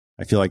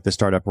I feel like the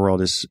startup world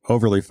is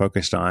overly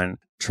focused on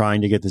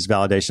trying to get this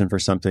validation for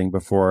something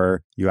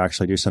before you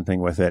actually do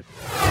something with it.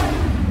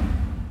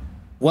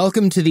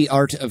 Welcome to The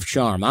Art of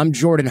Charm. I'm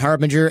Jordan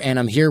Harbinger, and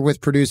I'm here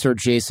with producer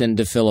Jason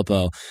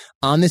DeFilippo.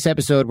 On this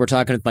episode, we're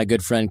talking with my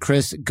good friend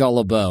Chris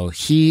Guillebeau.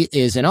 He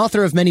is an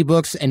author of many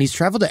books, and he's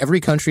traveled to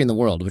every country in the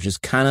world, which is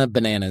kind of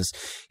bananas.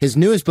 His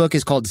newest book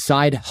is called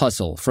Side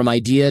Hustle, From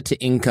Idea to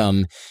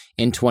Income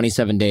in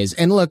 27 Days.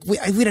 And look,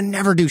 we'd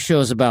never do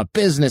shows about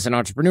business and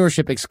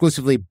entrepreneurship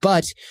exclusively,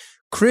 but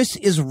Chris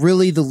is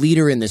really the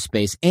leader in this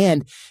space,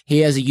 and he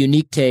has a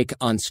unique take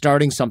on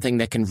starting something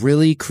that can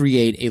really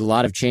create a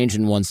lot of change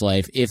in one's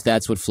life, if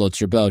that's what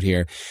floats your boat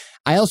here.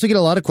 I also get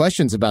a lot of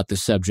questions about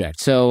this subject,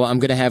 so I'm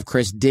going to have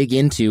Chris dig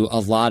into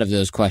a lot of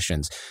those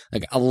questions.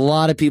 Like, a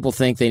lot of people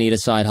think they need a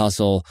side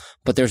hustle,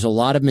 but there's a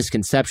lot of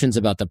misconceptions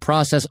about the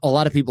process. A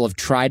lot of people have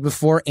tried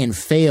before and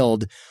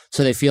failed,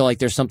 so they feel like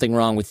there's something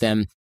wrong with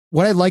them.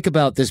 What I like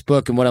about this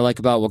book and what I like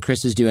about what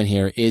Chris is doing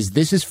here is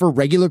this is for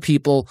regular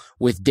people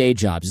with day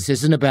jobs. This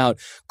isn't about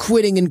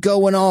quitting and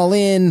going all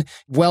in,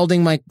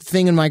 welding my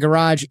thing in my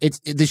garage.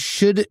 This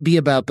should be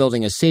about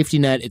building a safety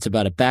net. It's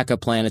about a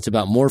backup plan. It's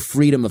about more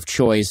freedom of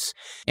choice.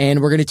 And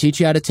we're going to teach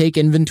you how to take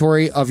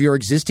inventory of your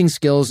existing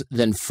skills,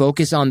 then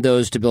focus on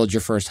those to build your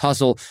first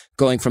hustle,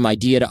 going from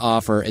idea to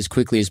offer as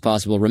quickly as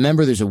possible.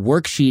 Remember, there's a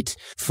worksheet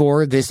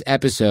for this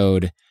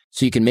episode,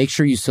 so you can make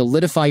sure you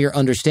solidify your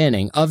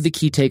understanding of the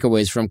key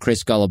takeaways from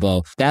Chris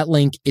Guillebeau. That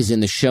link is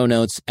in the show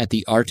notes at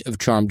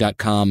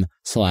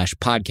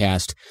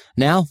theartofcharm.com/podcast.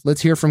 Now,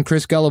 let's hear from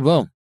Chris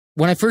Guillebeau.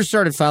 When I first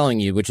started following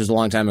you, which was a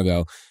long time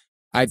ago,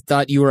 I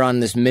thought you were on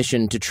this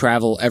mission to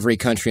travel every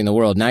country in the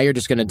world. Now you're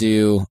just going to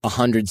do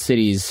 100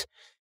 cities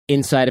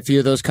inside a few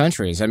of those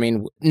countries. I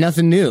mean,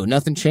 nothing new,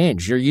 nothing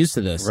changed. You're used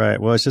to this.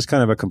 Right. Well, it's just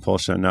kind of a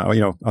compulsion.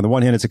 On the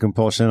one hand, it's a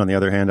compulsion. On the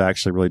other hand, I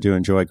actually really do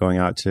enjoy going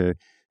out to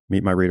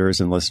meet my readers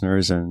and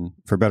listeners. And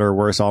for better or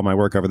worse, all my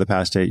work over the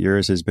past 8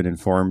 years has been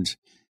informed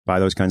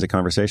by those kinds of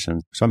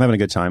conversations. So I'm having a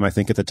good time. I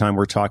think at the time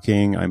we're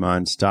talking, I'm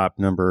on stop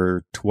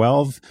number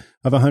 12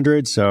 of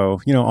 100. So,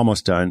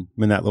 almost done.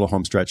 I'm in that little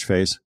home stretch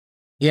phase.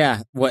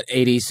 Yeah.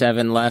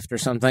 87 left or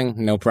something?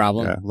 No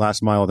problem. Yeah.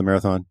 Last mile of the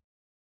marathon.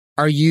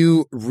 Are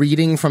you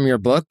reading from your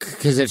book?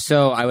 Because if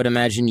so, I would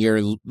imagine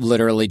you're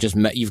literally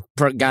you've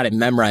got it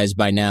memorized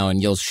by now, and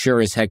you'll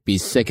sure as heck be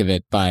sick of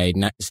it by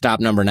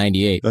stop number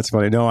 98. That's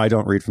funny. No, I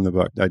don't read from the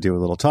book. I do a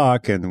little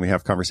talk, and we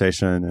have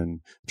conversation and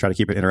try to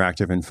keep it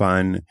interactive and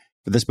fun.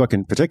 For this book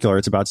in particular,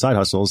 it's about side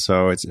hustles.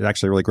 So it's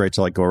actually really great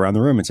to go around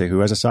the room and say, who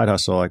has a side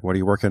hustle? What are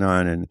you working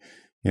on? And,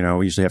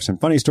 we usually have some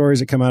funny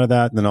stories that come out of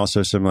that. And then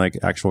also some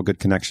actual good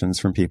connections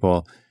from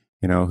people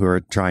who are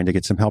trying to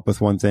get some help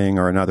with one thing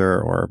or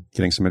another, or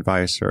getting some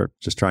advice, or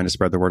just trying to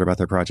spread the word about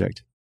their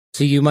project.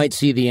 So you might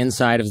see the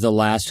inside of the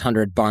last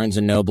 100 Barnes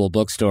 & Noble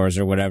bookstores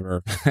or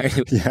whatever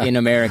in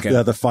America.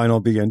 Yeah, the final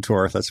begin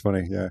tour. That's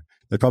funny. Yeah.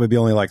 There'd probably be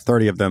only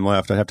 30 of them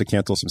left. I'd have to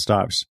cancel some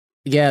stops.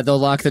 Yeah, they'll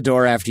lock the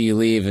door after you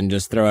leave and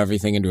just throw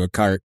everything into a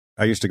cart.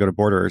 I used to go to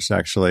Borders,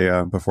 actually,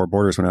 before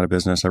Borders went out of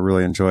business. I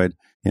really enjoyed,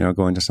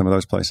 going to some of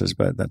those places,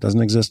 but that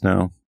doesn't exist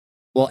now.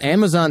 Well,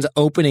 Amazon's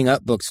opening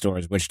up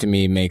bookstores, which to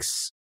me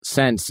makes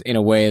sense in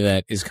a way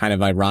that is kind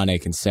of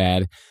ironic and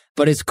sad,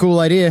 but it's a cool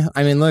idea.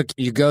 I mean, look,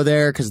 you go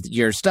there because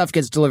your stuff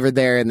gets delivered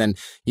there, and then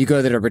you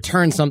go there to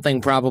return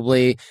something.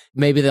 Probably,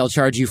 maybe they'll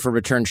charge you for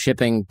return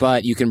shipping,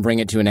 but you can bring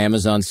it to an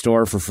Amazon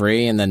store for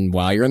free, and then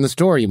while you're in the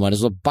store, you might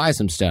as well buy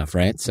some stuff,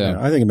 right? So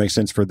yeah, I think it makes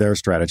sense for their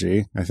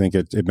strategy. I think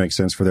it makes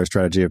sense for their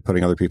strategy of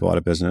putting other people out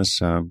of business,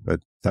 but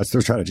that's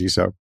their strategy.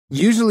 So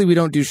usually we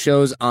don't do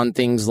shows on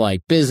things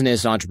like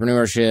business,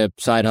 entrepreneurship,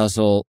 side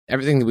hustle.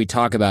 Everything that we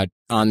talk about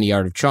on The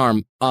Art of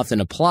Charm often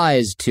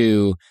applies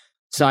to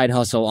side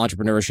hustle,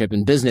 entrepreneurship,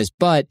 and business.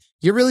 But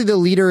you're really the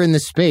leader in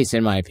this space,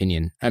 in my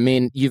opinion. I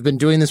mean, you've been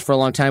doing this for a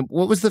long time.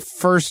 What was the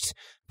first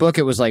book?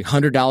 It was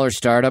 $100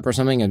 startup or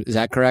something. Is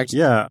that correct?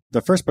 Yeah.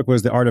 The first book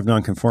was The Art of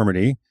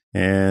Nonconformity.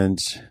 And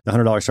the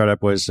 $100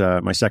 startup was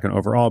my second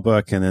overall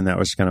book. And then that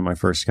was kind of my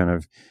first kind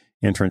of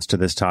entrance to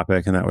this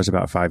topic. And that was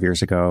about 5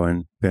 years ago,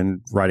 and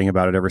been writing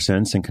about it ever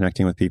since and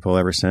connecting with people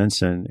ever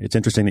since. And it's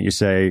interesting that you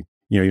say,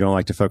 you don't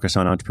like to focus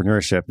on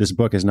entrepreneurship. This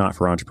book is not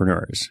for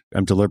entrepreneurs.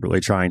 I'm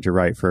deliberately trying to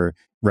write for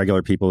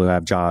regular people who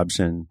have jobs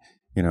and,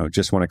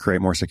 just want to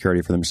create more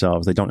security for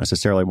themselves. They don't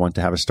necessarily want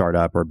to have a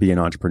startup or be an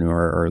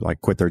entrepreneur or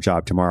quit their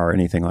job tomorrow or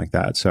anything like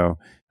that. So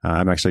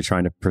I'm actually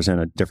trying to present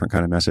a different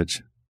kind of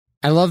message.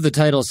 I love the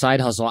title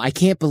Side Hustle. I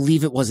can't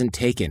believe it wasn't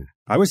taken.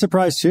 I was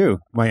surprised too.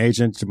 My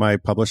agent, my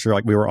publisher,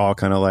 we were all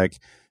kind of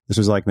this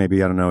was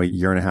maybe, I don't know, a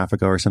year and a half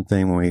ago or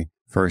something when we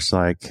first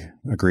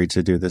agreed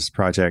to do this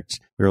project.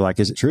 We were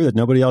is it true that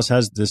nobody else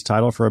has this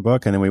title for a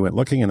book? And then we went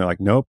looking and they're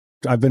nope.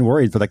 I've been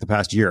worried for the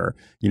past year,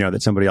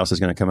 that somebody else is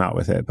going to come out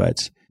with it,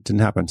 but it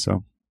didn't happen.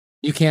 So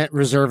you can't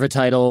reserve a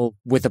title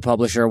with a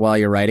publisher while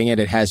you're writing it.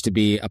 It has to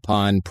be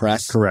upon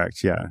press.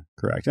 Correct. Yeah,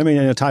 correct. I mean,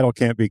 a title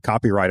can't be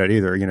copyrighted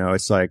either.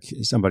 It's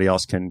somebody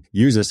else can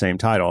use the same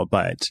title,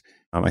 but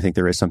I think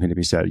there is something to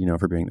be said,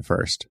 for being the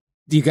first.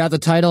 You got the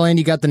title and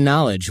you got the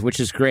knowledge, which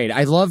is great.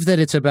 I love that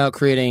it's about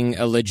creating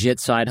a legit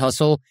side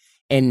hustle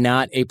and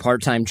not a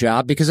part-time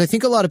job? Because I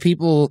think a lot of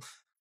people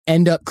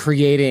end up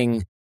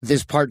creating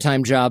this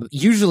part-time job,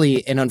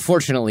 usually and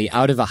unfortunately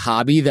out of a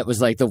hobby that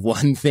was like the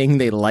one thing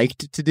they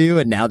liked to do,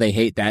 and now they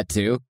hate that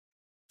too.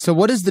 So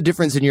what is the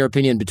difference, in your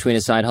opinion, between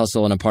a side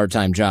hustle and a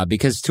part-time job?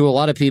 Because to a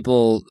lot of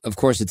people, of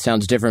course, it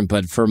sounds different,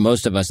 but for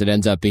most of us, it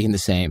ends up being the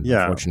same,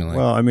 unfortunately.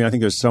 Well, I mean, I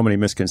think there's so many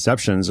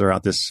misconceptions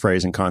around this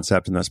phrase and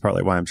concept, and that's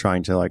partly why I'm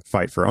trying to like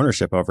fight for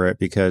ownership over it,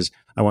 because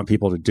I want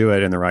people to do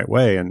it in the right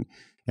way. And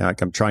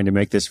like, I'm trying to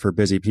make this for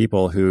busy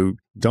people who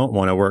don't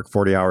want to work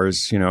 40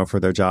 hours, for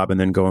their job and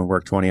then go and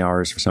work 20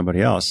 hours for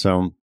somebody else.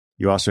 So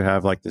you also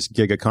have like this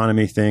gig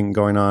economy thing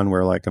going on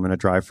where like I'm going to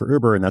drive for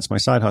Uber and that's my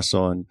side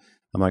hustle. And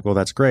I'm like, well,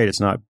 that's great. It's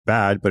not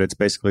bad, but it's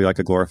basically like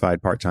a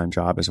glorified part-time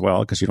job as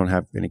well, because you don't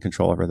have any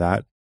control over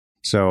that.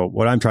 So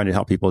what I'm trying to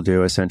help people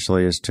do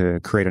essentially is to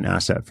create an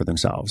asset for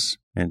themselves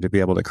and to be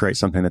able to create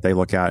something that they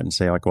look at and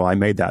say like, well, I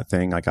made that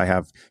thing. Like I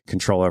have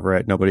control over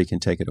it. Nobody can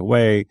take it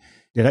away.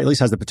 It at least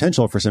has the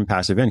potential for some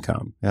passive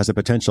income. It has the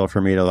potential for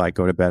me to like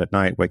go to bed at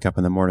night, wake up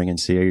in the morning and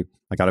see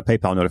I got a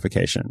PayPal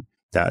notification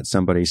that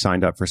somebody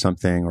signed up for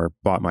something or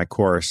bought my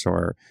course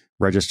or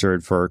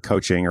registered for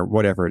coaching or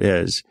whatever it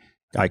is.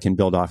 I can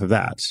build off of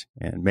that.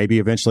 And maybe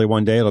eventually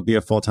one day it'll be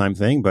a full-time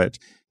thing, but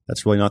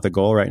that's really not the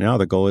goal right now.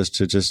 The goal is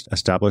to just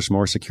establish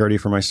more security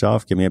for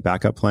myself, give me a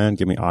backup plan,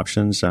 give me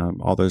options,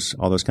 all those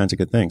kinds of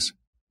good things.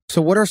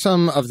 So what are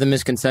some of the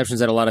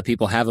misconceptions that a lot of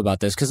people have about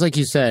this? Because like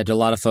you said, a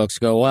lot of folks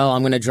go, well,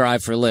 I'm going to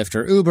drive for Lyft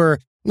or Uber.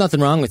 Nothing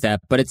wrong with that,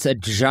 but it's a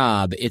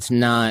job. It's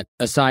not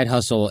a side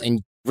hustle.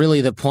 And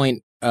really the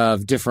point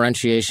of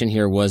differentiation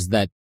here was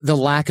that the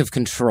lack of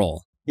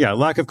control. Yeah,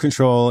 lack of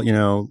control,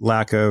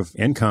 lack of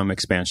income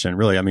expansion.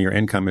 Really, I mean, your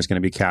income is going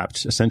to be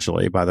capped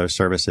essentially by those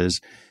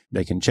services.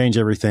 They can change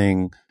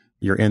everything.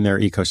 You're in their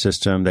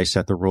ecosystem. They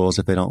set the rules.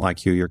 If they don't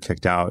like you, you're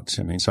kicked out.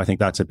 I mean, so I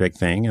think that's a big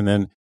thing. And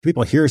then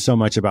people hear so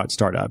much about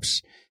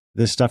startups.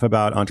 This stuff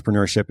about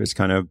entrepreneurship is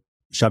kind of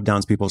shoved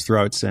down people's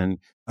throats. And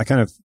I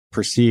kind of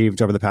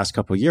perceived over the past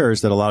couple of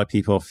years that a lot of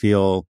people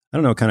feel,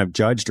 kind of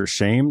judged or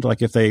shamed.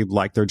 Like if they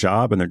like their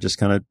job and they're just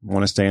kind of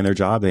want to stay in their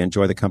job, they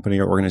enjoy the company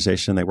or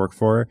organization they work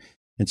for.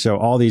 And so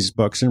all these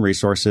books and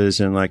resources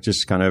and like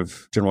just kind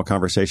of general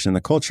conversation in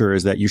the culture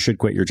is that you should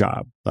quit your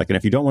job. Like, and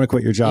if you don't want to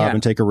quit your job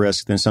and take a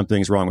risk, then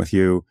something's wrong with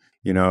you.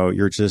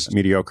 You're just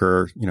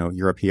mediocre,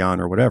 you're a peon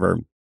or whatever.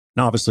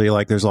 Now, obviously,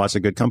 like there's lots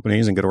of good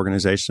companies and good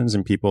organizations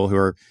and people who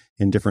are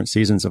in different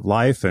seasons of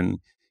life. And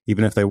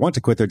even if they want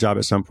to quit their job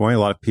at some point, a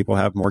lot of people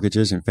have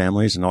mortgages and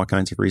families and all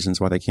kinds of reasons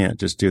why they can't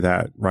just do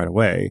that right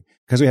away.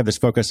 Because we have this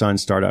focus on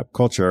startup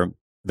culture,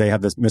 they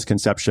have this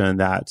misconception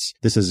that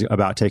this is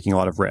about taking a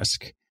lot of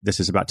risk. This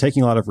is about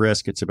taking a lot of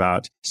risk. It's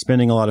about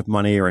spending a lot of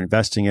money or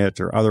investing it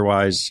or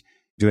otherwise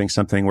doing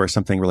something where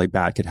something really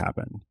bad could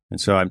happen.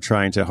 And so I'm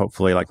trying to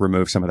hopefully like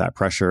remove some of that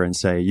pressure and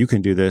say, you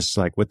can do this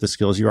like with the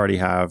skills you already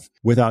have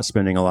without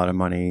spending a lot of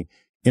money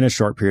in a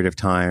short period of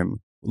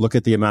time. Look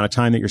at the amount of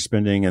time that you're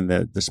spending and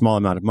the small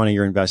amount of money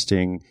you're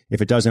investing.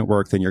 If it doesn't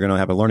work, then you're going to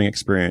have a learning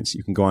experience.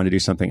 You can go on to do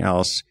something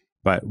else.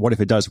 But what if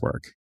it does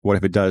work? What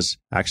if it does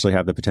actually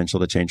have the potential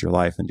to change your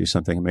life and do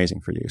something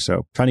amazing for you?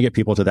 So trying to get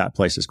people to that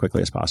place as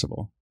quickly as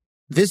possible.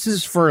 This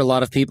is for a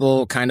lot of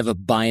people kind of a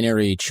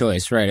binary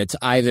choice, right? It's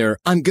either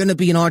I'm going to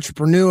be an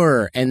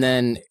entrepreneur. And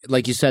then,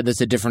 like you said, that's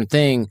a different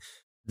thing.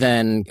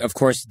 Then, of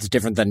course, it's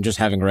different than just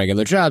having a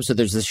regular job. So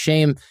there's this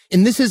shame.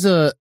 And this is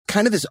a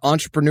kind of this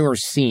entrepreneur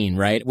scene,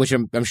 right? Which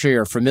I'm sure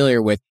you're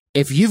familiar with.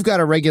 If you've got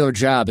a regular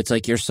job, it's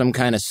like you're some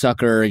kind of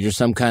sucker, you're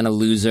some kind of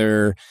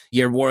loser,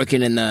 you're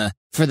working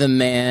for the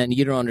man,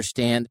 you don't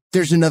understand.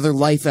 There's another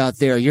life out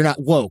there. You're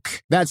not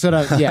woke. That's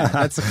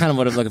that's kind of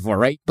what I'm looking for,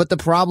 right? But the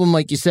problem,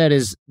 like you said,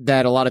 is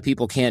that a lot of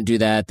people can't do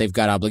that. They've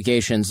got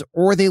obligations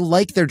or they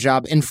like their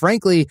job. And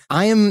frankly,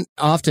 I am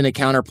often a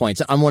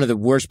counterpoint. I'm one of the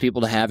worst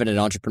people to have at an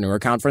entrepreneur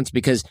conference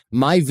because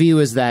my view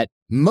is that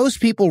most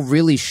people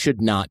really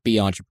should not be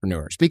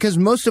entrepreneurs because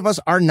most of us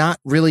are not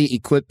really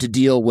equipped to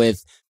deal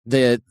with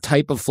the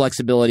type of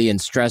flexibility and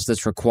stress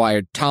that's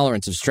required,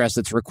 tolerance of stress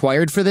that's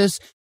required for this.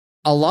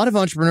 A lot of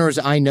entrepreneurs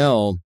I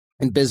know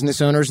and business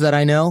owners that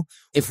I know,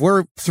 if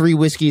we're 3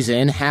 whiskeys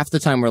in, half the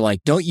time we're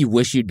like, don't you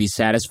wish you'd be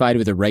satisfied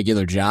with a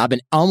regular job?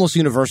 And almost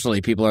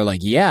universally, people are like,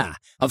 yeah,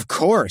 of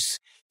course.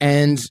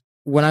 And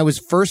when I was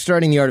first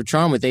starting The Art of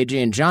Charm with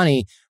AJ and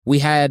Johnny, we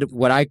had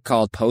what I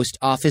called post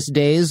office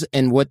days.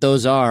 And what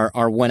those are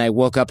when I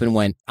woke up and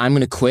went, I'm going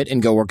to quit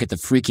and go work at the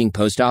freaking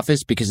post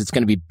office because it's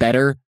going to be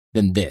better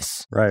than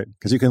this. Right.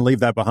 Because you can leave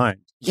that behind.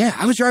 Yeah.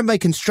 I was driving by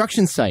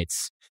construction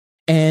sites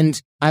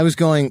and I was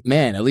going,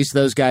 man, at least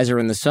those guys are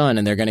in the sun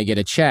and they're going to get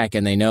a check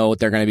and they know what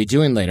they're going to be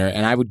doing later.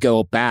 And I would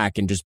go back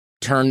and just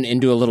turn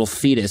into a little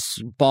fetus,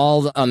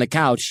 bald on the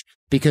couch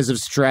because of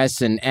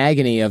stress and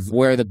agony of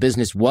where the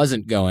business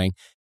wasn't going.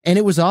 And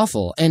it was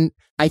awful. And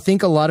I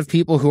think a lot of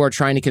people who are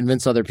trying to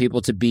convince other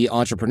people to be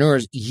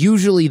entrepreneurs,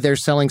 usually they're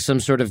selling some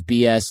sort of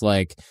BS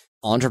like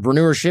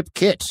entrepreneurship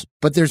kit,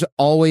 but there's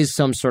always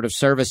some sort of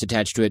service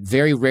attached to it.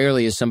 Very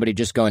rarely is somebody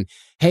just going,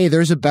 hey,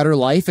 there's a better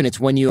life and it's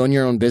when you own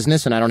your own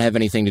business and I don't have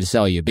anything to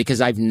sell you,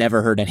 because I've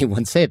never heard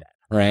anyone say that,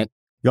 right?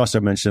 you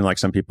also mentioned like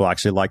some people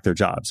actually like their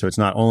job. So it's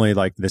not only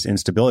like this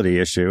instability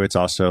issue. It's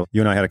also,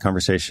 you and I had a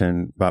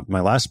conversation about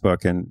my last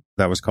book, and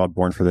that was called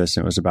Born for This.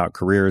 And it was about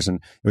careers. And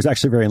it was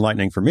actually very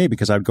enlightening for me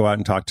because I'd go out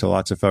and talk to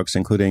lots of folks,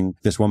 including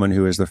this woman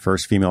who is the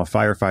first female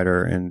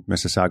firefighter in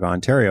Mississauga,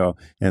 Ontario.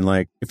 And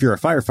like, if you're a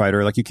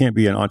firefighter, like you can't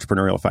be an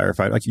entrepreneurial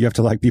firefighter. Like you have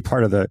to like be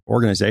part of the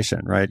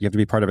organization, right? You have to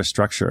be part of a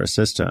structure, a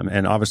system.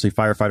 And obviously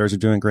firefighters are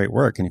doing great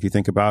work. And if you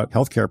think about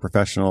healthcare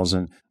professionals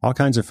and all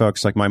kinds of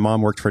folks, like my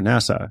mom worked for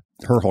NASA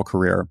her whole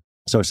career.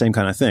 So same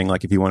kind of thing.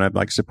 Like if you want to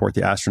like support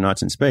the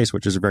astronauts in space,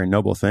 which is a very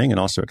noble thing and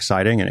also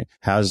exciting, and it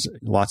has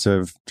lots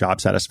of job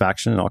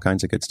satisfaction and all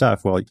kinds of good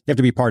stuff. Well, you have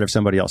to be part of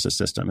somebody else's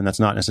system. And that's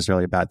not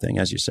necessarily a bad thing,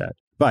 as you said.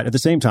 But at the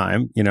same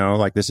time, you know,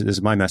 like this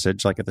is my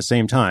message. Like at the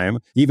same time,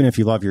 even if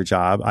you love your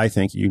job, I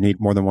think you need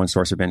more than one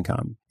source of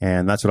income.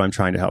 And that's what I'm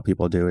trying to help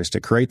people do, is to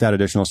create that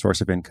additional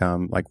source of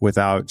income, like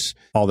without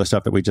all the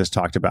stuff that we just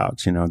talked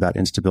about, you know, that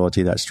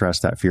instability, that stress,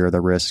 that fear,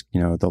 the risk,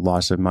 you know, the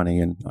loss of money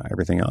and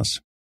everything else.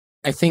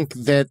 I think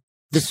that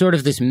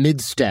this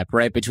mid-step,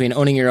 right, between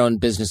owning your own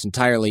business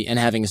entirely and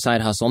having a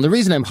side hustle. And the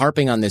reason I'm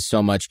harping on this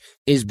so much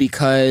is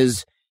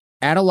because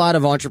at a lot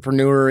of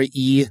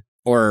entrepreneur-y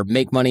or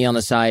make money on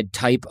the side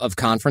type of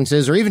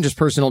conferences, or even just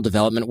personal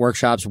development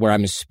workshops where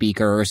I'm a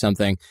speaker or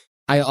something,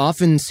 I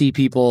often see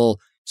people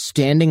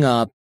standing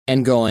up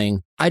and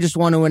going, I just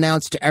want to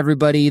announce to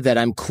everybody that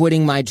I'm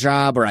quitting my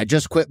job, or I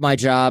just quit my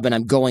job and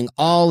I'm going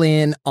all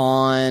in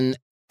on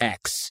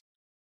X.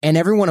 And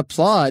everyone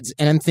applauds.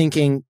 And I'm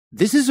thinking,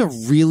 this is a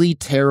really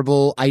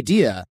terrible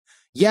idea.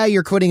 Yeah,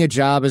 you're quitting a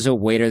job as a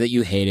waiter that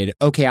you hated.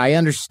 Okay, I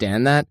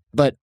understand that,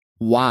 but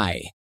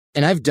why?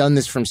 And I've done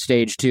this from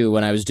stage 2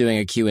 when I was doing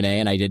a Q&A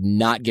and I did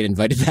not get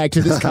invited back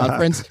to this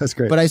conference. That's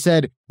great. But I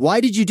said, why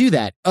did you do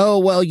that? Oh,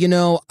 well, you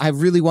know, I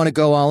really want to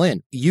go all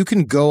in. You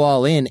can go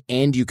all in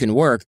and you can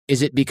work.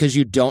 Is it because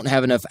you don't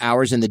have enough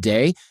hours in the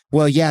day?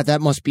 Well, yeah,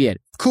 that must be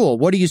it. Cool.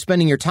 What are you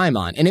spending your time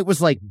on? And it was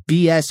like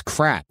BS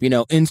crap, you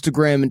know,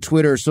 Instagram and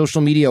Twitter,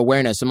 social media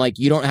awareness. I'm like,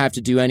 you don't have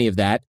to do any of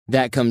that.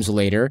 That comes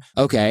later.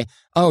 Okay.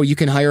 Oh, you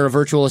can hire a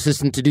virtual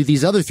assistant to do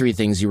these other 3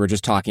 things you were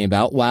just talking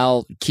about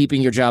while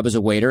keeping your job as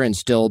a waiter and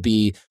still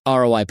be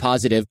ROI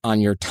positive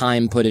on your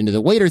time put into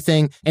the waiter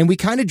thing. And we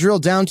kind of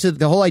drilled down to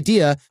the whole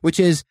idea,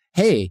 which is,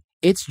 hey,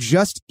 it's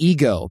just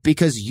ego,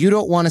 because you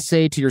don't want to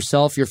say to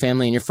yourself, your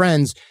family, and your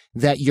friends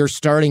that you're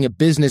starting a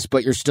business,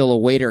 but you're still a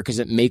waiter because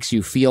it makes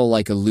you feel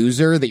like a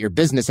loser, that your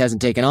business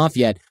hasn't taken off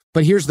yet.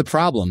 But here's the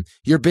problem.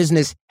 Your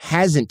business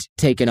hasn't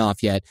taken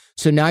off yet.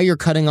 So now you're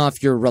cutting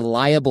off your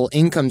reliable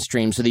income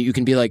stream so that you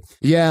can be like,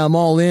 yeah, I'm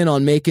all in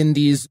on making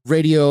these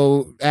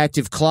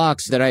radioactive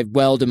clocks that I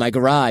weld in my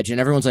garage. And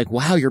everyone's like,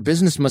 wow, your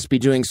business must be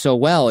doing so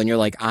well. And you're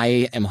like,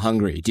 I am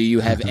hungry. Do you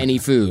have any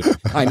food?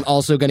 I'm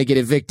also going to get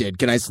evicted.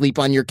 Can I sleep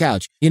on your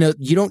couch? You know,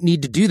 you don't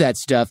need to do that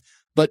stuff.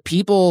 But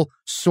people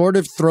sort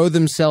of throw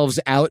themselves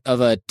out of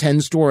a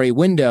 10-story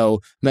window,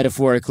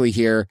 metaphorically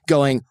here,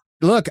 going,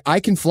 look, I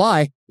can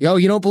fly. Yo,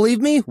 you don't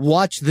believe me?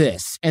 Watch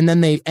this. And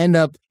then they end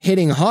up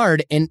hitting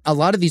hard. And a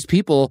lot of these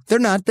people, they're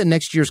not at the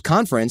next year's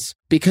conference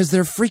because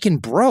they're freaking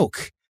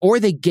broke. Or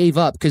they gave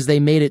up because they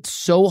made it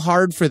so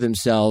hard for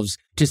themselves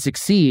to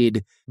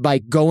succeed by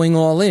going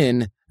all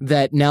in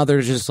that now they're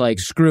just like,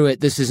 screw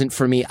it. This isn't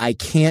for me. I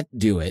can't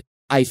do it.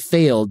 I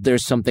failed.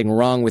 There's something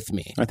wrong with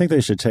me. I think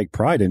they should take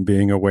pride in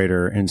being a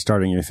waiter and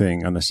starting your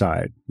thing on the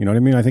side. You know what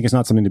I mean? I think it's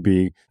not something to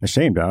be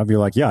ashamed of. You're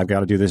like, yeah, I've got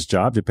to do this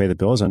job to pay the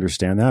bills. I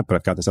understand that. But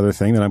I've got this other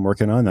thing that I'm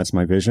working on. That's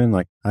my vision.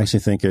 Like, I actually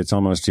think it's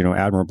almost, you know,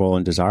 admirable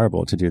and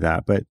desirable to do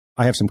that. But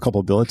I have some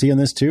culpability in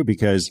this too,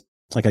 because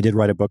like I did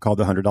write a book called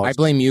The $100. I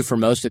blame you for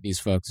most of these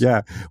folks.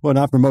 Yeah. Well,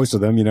 not for most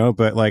of them, you know,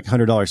 but like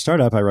 $100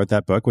 Startup, I wrote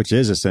that book, which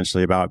is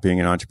essentially about being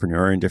an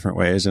entrepreneur in different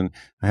ways. And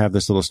I have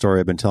this little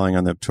story I've been telling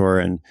on the tour.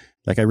 And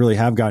like, I really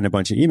have gotten a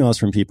bunch of emails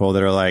from people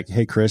that are like,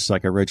 hey, Chris,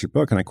 like I read your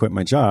book and I quit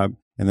my job.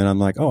 And then I'm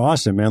like, oh,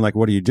 awesome, man. Like,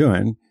 what are you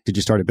doing? Did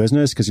you start a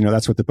business? Because, you know,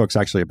 that's what the book's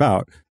actually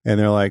about. And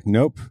they're like,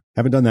 nope,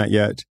 haven't done that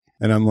yet.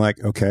 And I'm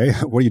like, okay,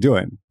 what are you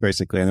doing?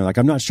 Basically. And they're like,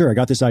 I'm not sure. I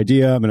got this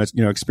idea. I'm going to,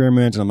 you know,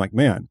 experiment. And I'm like,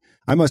 man,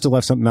 I must have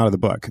left something out of the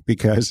book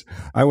because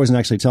I wasn't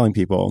actually telling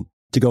people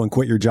to go and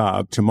quit your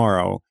job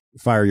tomorrow,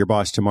 fire your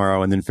boss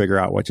tomorrow, and then figure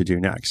out what to do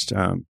next.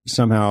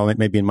 Somehow it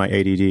may be in my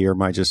ADD or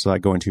my just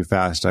like going too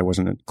fast. I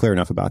wasn't clear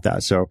enough about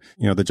that. So,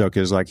 you know, the joke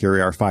is like, here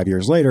we are 5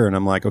 years later. And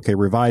I'm like, okay,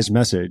 revised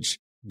message.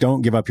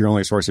 Don't give up your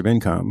only source of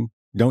income.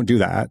 Don't do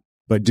that.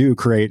 But do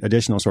create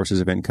additional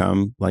sources of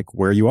income, like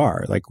where you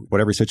are, like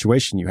whatever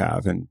situation you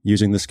have, and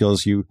using the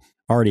skills you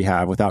already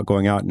have without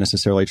going out and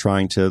necessarily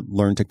trying to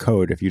learn to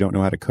code if you don't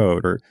know how to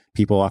code. Or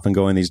people often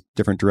go in these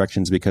different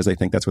directions because they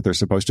think that's what they're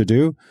supposed to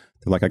do.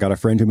 They're like, I got a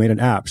friend who made an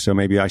app, so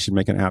maybe I should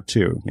make an app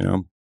too, you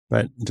know,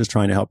 but just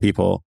trying to help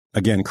people,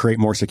 again, create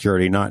more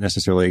security, not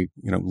necessarily,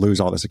 you know, lose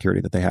all the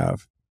security that they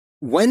have.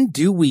 When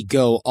do we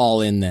go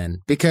all in then?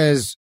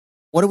 Because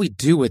what do we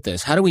do with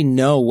this? How do we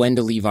know when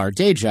to leave our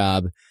day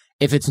job?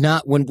 If it's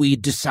not when we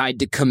decide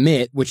to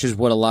commit, which is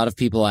what a lot of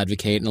people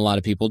advocate and a lot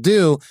of people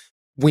do,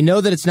 we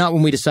know that it's not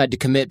when we decide to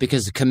commit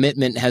because the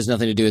commitment has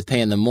nothing to do with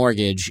paying the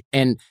mortgage.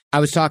 And I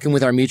was talking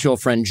with our mutual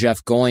friend,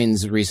 Jeff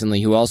Goins,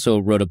 recently, who also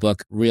wrote a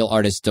book, Real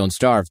Artists Don't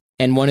Starve.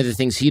 And one of the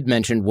things he'd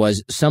mentioned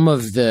was some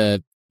of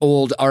the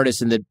old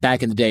artists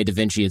back in the day, Da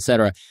Vinci, et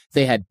cetera,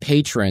 they had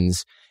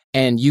patrons.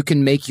 And you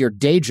can make your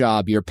day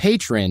job your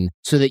patron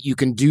so that you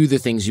can do the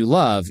things you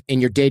love, and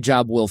your day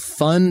job will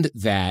fund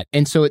that.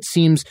 And so it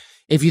seems,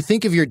 if you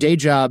think of your day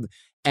job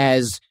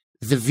as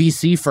the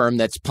VC firm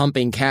that's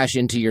pumping cash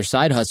into your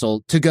side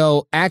hustle, to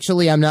go,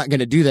 actually, I'm not going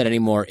to do that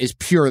anymore, is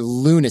pure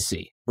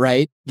lunacy,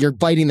 right? You're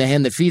biting the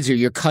hand that feeds you.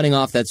 You're cutting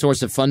off that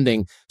source of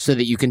funding so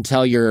that you can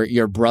tell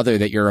your brother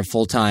that you're a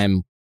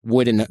full-time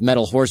wood and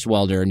metal horse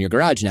welder in your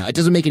garage now. It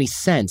doesn't make any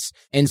sense.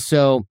 And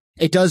so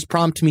it does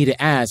prompt me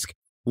to ask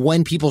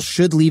when people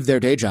should leave their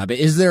day job.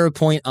 Is there a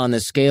point on the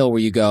scale where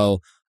you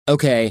go,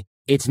 okay,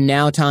 it's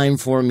now time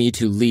for me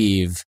to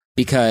leave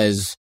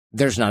because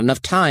there's not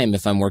enough time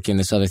if I'm working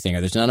this other thing,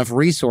 or there's not enough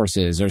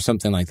resources or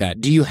something like that?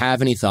 Do you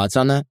have any thoughts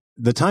on that?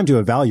 The time to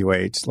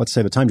evaluate, let's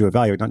say the time to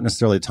evaluate, not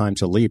necessarily the time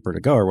to leap or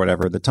to go or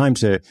whatever, the time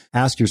to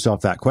ask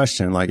yourself that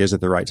question, like, is it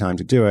the right time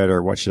to do it,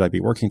 or what should I be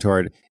working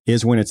toward,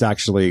 is when it's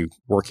actually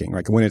working,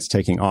 like when it's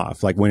taking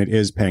off, like when it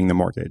is paying the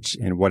mortgage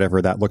and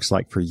whatever that looks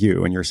like for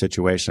you and your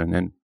situation.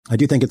 And I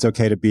do think it's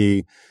okay to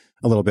be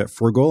a little bit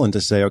frugal and to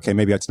say, okay,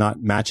 maybe it's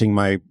not matching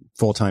my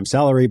full-time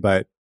salary,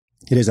 but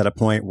it is at a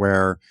point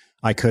where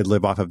I could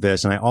live off of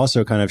this. And I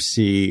also kind of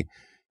see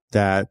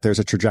that there's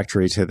a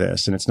trajectory to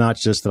this. And it's not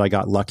just that I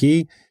got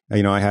lucky.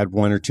 You know, I had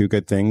one or two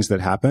good things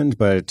that happened,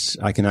 but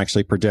I can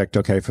actually predict,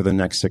 okay, for the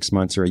next 6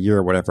 months or a year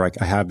or whatever,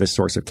 I have this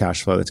source of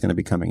cash flow that's going to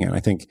be coming in. I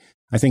think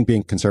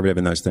being conservative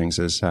in those things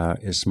is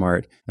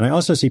smart. And I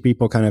also see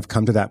people kind of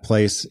come to that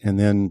place and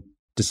then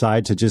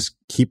decide to just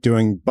keep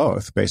doing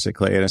both,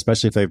 basically. And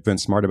especially if they've been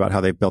smart about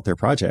how they've built their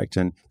project.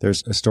 And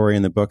there's a story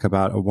in the book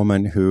about a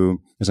woman who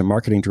is a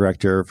marketing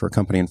director for a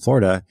company in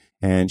Florida,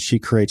 and she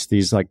creates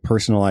these like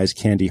personalized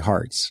candy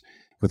hearts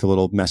with the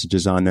little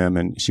messages on them.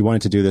 And she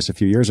wanted to do this a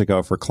few years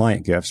ago for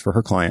client gifts for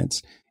her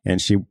clients.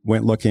 And she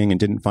went looking and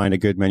didn't find a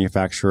good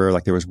manufacturer.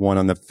 Like there was one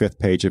on the 5th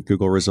page of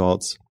Google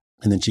results.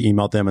 And then she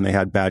emailed them and they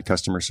had bad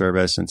customer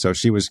service. And so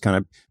she was kind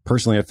of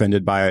personally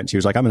offended by it. And she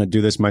was like, I'm going to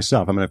do this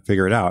myself. I'm going to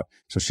figure it out.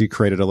 So she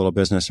created a little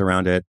business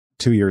around it.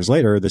 2 years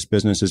later, this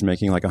business is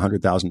making like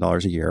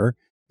 $100,000 a year,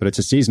 but it's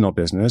a seasonal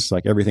business.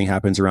 Like everything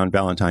happens around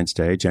Valentine's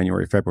Day,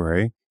 January,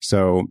 February.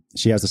 So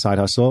she has the side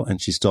hustle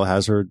and she still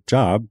has her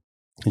job.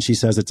 And she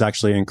says it's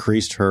actually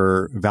increased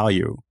her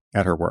value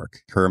at her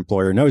work. Her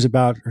employer knows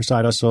about her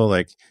side hustle.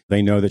 Like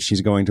they know that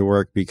she's going to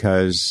work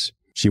because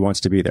she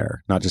wants to be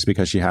there, not just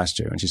because she has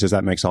to. And she says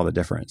that makes all the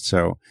difference.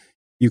 So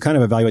you kind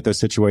of evaluate those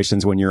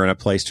situations when you're in a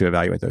place to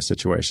evaluate those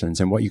situations.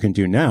 And what you can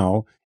do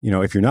now, you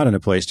know, if you're not in a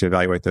place to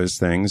evaluate those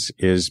things,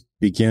 is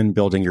begin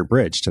building your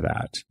bridge to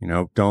that. You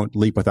know, don't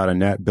leap without a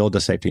net, build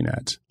a safety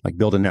net, like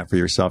build a net for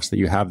yourself so that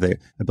you have the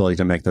ability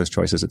to make those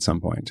choices at some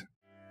point.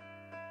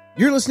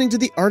 You're listening to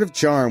The Art of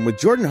Charm with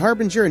Jordan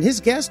Harbinger and his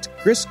guest,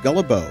 Chris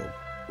Guillebeau.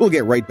 We'll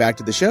get right back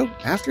to the show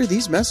after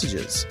these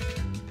messages.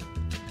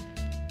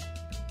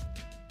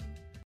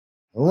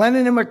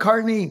 Lennon and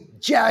McCartney,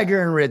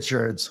 Jagger and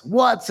Richards,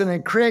 Watson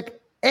and Crick,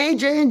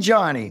 AJ and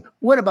Johnny.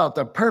 What about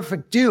the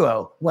perfect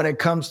duo when it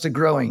comes to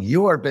growing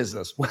your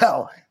business?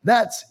 Well,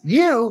 that's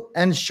you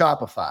and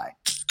Shopify.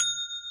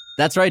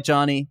 That's right,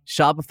 Johnny.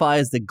 Shopify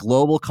is the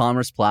global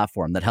commerce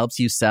platform that helps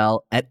you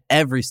sell at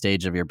every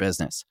stage of your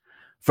business.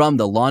 From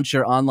the launch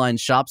your online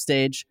shop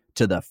stage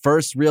to the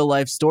first real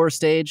life store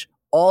stage,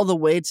 all the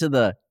way to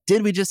the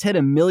did we just hit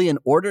 1 million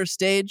orders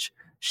stage?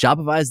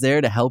 Shopify is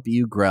there to help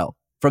you grow.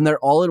 From their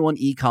all-in-one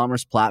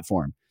e-commerce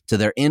platform to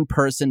their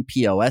in-person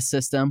POS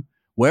system,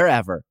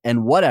 wherever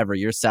and whatever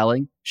you're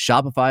selling,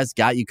 Shopify's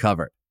got you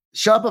covered.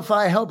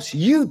 Shopify helps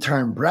you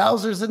turn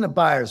browsers into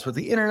buyers with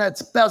the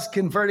internet's best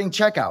converting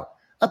checkout,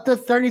 up to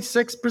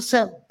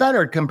 36%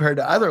 better compared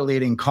to other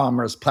leading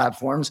commerce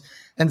platforms,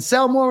 and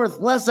sell more with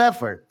less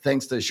effort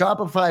thanks to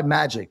Shopify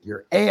Magic,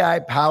 your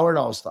AI-powered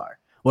all-star.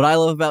 What I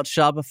love about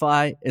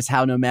Shopify is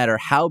how no matter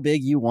how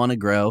big you want to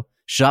grow,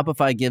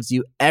 Shopify gives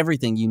you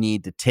everything you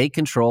need to take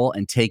control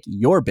and take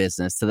your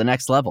business to the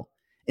next level.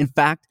 In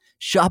fact,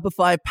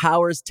 Shopify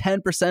powers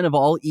 10% of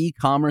all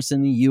e-commerce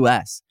in the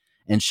U.S.,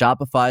 and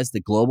Shopify is the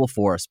global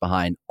force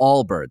behind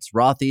Allbirds,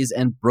 Rothy's,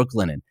 and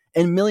Brooklinen,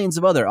 and millions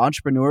of other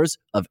entrepreneurs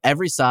of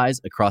every size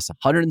across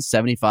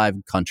 175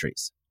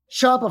 countries.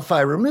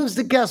 Shopify removes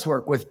the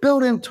guesswork with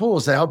built-in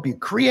tools that help you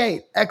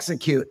create,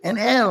 execute, and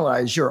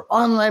analyze your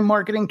online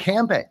marketing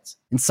campaigns.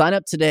 And sign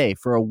up today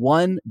for a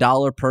 $1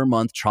 per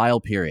month trial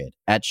period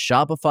at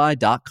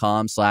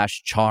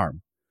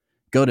shopify.com/charm.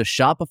 Go to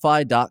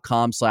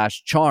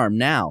shopify.com/charm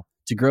now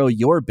to grow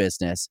your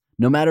business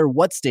no matter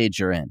what stage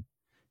you're in.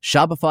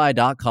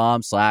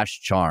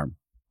 Shopify.com/charm.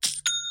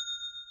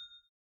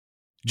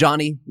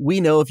 Johnny,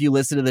 we know if you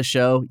listen to the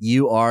show,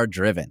 you are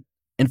driven.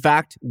 In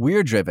fact,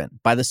 we're driven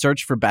by the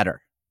search for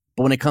better.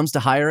 But when it comes to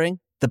hiring,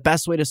 the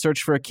best way to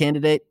search for a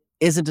candidate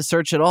isn't to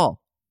search at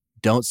all.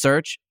 Don't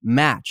search,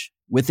 match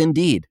with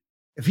Indeed.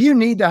 If you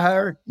need to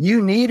hire,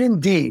 you need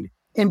Indeed.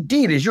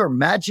 Indeed is your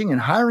matching and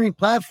hiring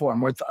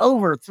platform with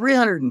over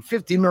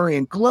 350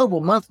 million global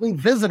monthly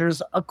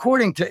visitors,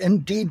 according to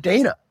Indeed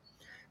data,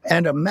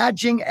 and a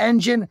matching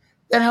engine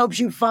that helps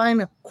you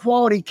find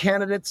quality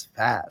candidates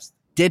fast.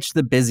 Ditch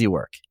the busy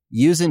work.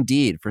 Use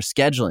Indeed for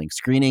scheduling,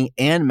 screening,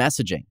 and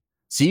messaging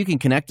so you can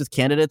connect with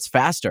candidates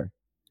faster.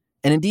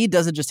 And Indeed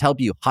doesn't just help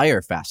you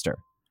hire faster.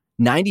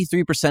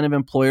 93% of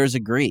employers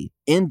agree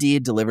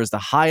Indeed delivers the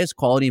highest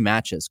quality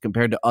matches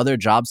compared to other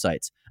job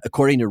sites,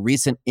 according to a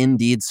recent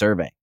Indeed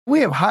survey. We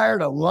have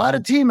hired a lot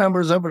of team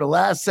members over the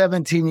last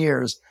 17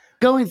 years.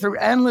 Going through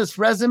endless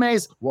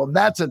resumes, well,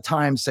 that's a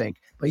time sink.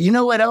 But you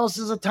know what else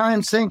is a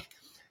time sink?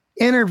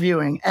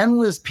 Interviewing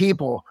endless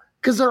people,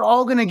 because they're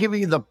all going to give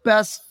you the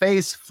best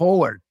face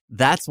forward.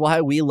 That's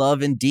why we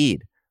love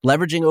Indeed,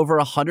 leveraging over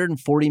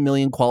 140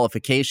 million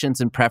qualifications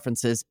and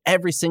preferences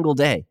every single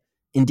day.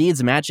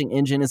 Indeed's matching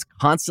engine is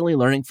constantly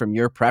learning from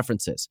your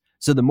preferences.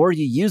 So the more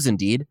you use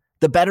Indeed,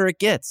 the better it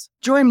gets.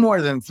 Join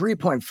more than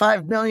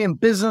 3.5 million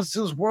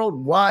businesses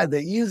worldwide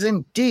that use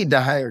Indeed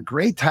to hire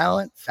great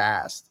talent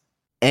fast.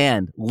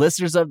 And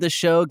listeners of this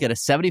show get a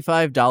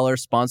 $75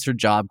 sponsored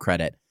job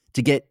credit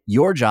to get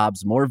your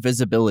jobs more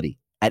visibility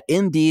at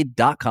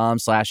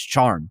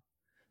Indeed.com/charm.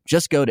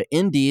 Just go to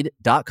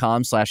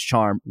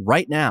Indeed.com/charm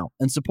right now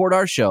and support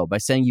our show by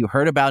saying you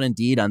heard about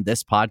Indeed on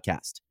this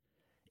podcast.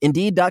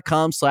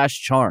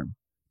 Indeed.com/charm.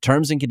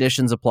 Terms and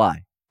conditions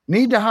apply.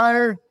 Need to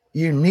hire?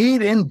 You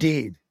need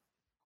Indeed.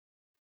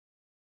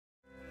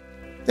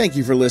 Thank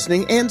you for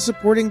listening and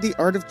supporting The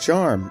Art of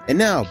Charm. And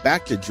now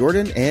back to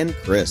Jordan and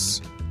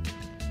Chris.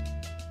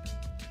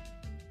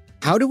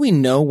 How do we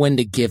know when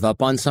to give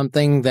up on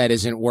something that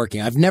isn't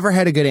working? I've never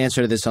had a good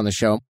answer to this on the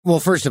show.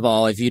 Well, first of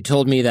all, if you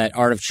told me that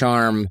Art of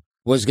Charm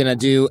was going to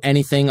do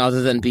anything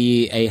other than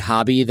be a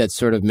hobby that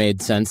sort of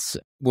made sense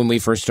when we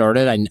first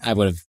started, I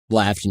would have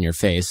laughed in your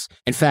face.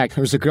 In fact,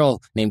 there was a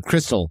girl named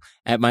Crystal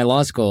at my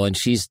law school, and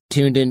she's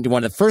tuned into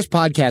one of the first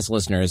podcast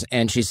listeners,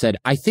 and she said,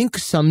 I think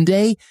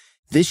someday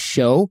this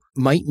show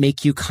might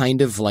make you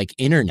kind of like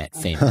internet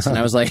famous. And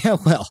I was like, oh,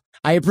 well,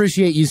 I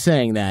appreciate you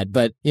saying that,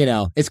 but you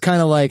know, it's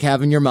kind of like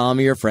having your mom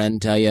or your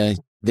friend tell you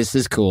this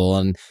is cool.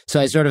 And so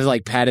I sort of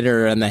like patted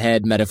her on the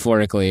head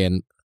metaphorically,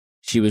 and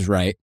she was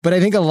right. But I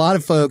think a lot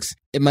of folks,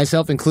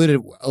 myself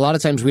included, a lot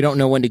of times we don't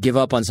know when to give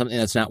up on something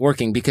that's not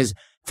working, because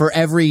for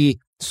every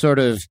sort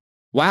of,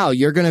 wow,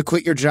 you're going to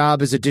quit your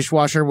job as a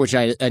dishwasher, which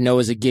I know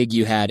is a gig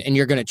you had, and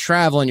you're going to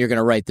travel and you're going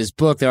to write this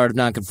book, The Art of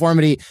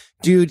Nonconformity.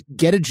 Dude,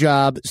 get a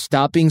job,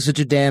 stop being such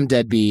a damn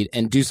deadbeat,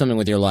 and do something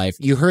with your life.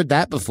 You heard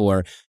that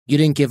before. You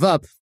didn't give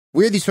up.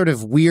 We're these sort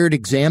of weird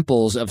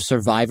examples of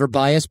survivor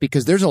bias,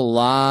 because there's a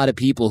lot of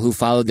people who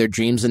followed their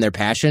dreams and their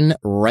passion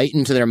right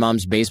into their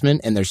mom's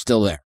basement, and they're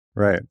still there.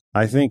 Right.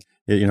 I think,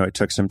 it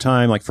took some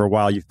time. Like for a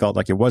while, you felt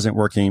like it wasn't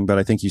working, but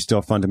I think you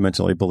still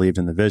fundamentally believed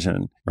in the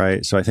vision,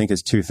 right? So I think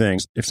it's two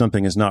things. If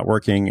something is not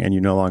working and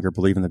you no longer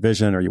believe in the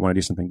vision, or you want to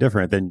do something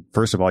different, then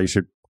first of all, you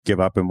should give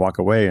up and walk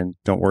away and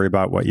don't worry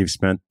about what you've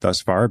spent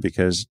thus far,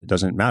 because it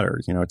doesn't matter.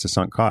 It's a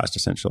sunk cost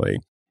essentially.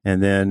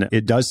 And then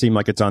it does seem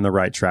like it's on the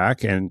right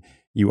track and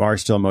you are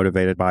still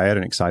motivated by it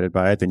and excited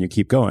by it, then you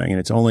keep going. And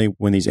it's only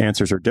when these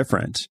answers are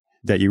different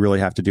that you really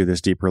have to do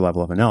this deeper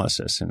level of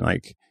analysis. And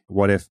like,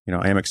 what if,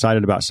 I am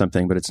excited about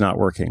something, but it's not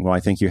working? Well, I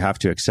think you have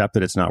to accept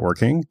that it's not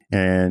working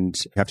and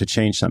you have to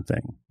change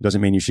something. Doesn't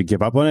mean you should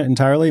give up on it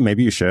entirely.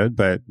 Maybe you should,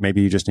 but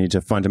maybe you just need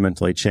to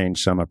fundamentally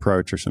change some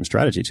approach or some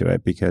strategy to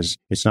it because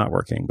it's not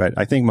working. But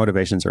I think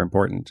motivations are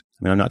important.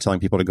 I mean, I'm not telling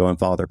people to go and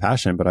follow their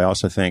passion, but I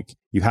also think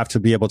you have to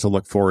be able to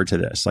look forward to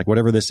this. Like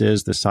whatever this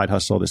is, this side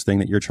hustle, this thing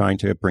that you're trying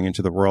to bring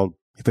into the world,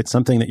 if it's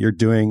something that you're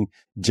doing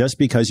just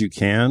because you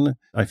can,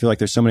 I feel like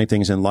there's so many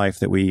things in life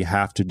that we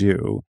have to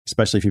do,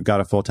 especially if you've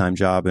got a full-time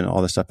job and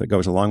all the stuff that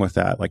goes along with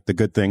that, like the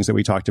good things that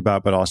we talked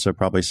about, but also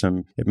probably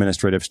some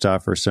administrative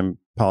stuff or some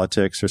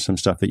politics or some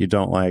stuff that you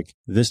don't like.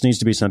 This needs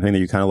to be something that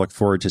you kind of look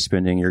forward to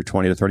spending your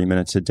 20 to 30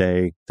 minutes a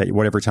day, that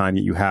whatever time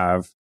that you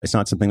have, it's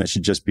not something that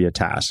should just be a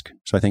task.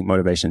 So I think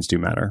motivations do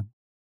matter.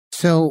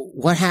 So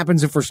what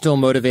happens if we're still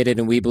motivated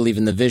and we believe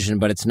in the vision,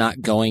 but it's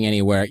not going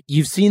anywhere?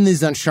 You've seen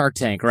these on Shark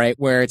Tank, right?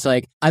 Where it's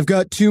like, I've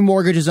got 2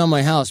 mortgages on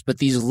my house, but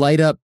these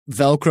light up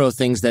Velcro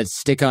things that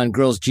stick on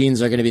girls'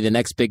 jeans are going to be the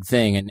next big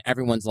thing. And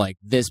everyone's like,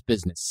 this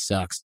business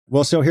sucks.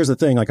 Well, so here's the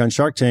thing, like on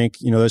Shark Tank,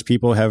 those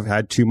people have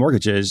had 2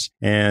 mortgages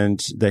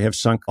and they have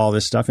sunk all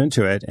this stuff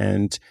into it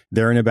and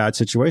they're in a bad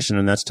situation.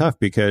 And that's tough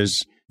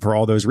because for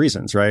all those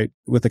reasons, right?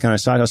 With the kind of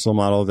side hustle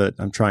model that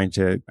I'm trying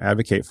to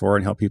advocate for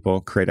and help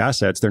people create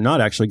assets, they're not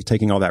actually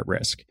taking all that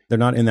risk. They're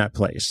not in that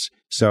place.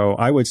 So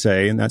I would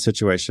say in that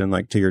situation,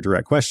 like to your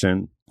direct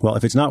question, well,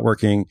 if it's not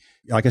working,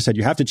 like I said,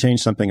 you have to change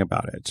something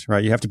about it,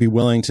 right? You have to be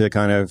willing to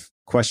kind of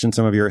question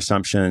some of your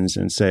assumptions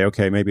and say,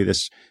 okay, maybe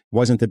this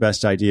wasn't the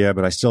best idea,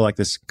 but I still like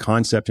this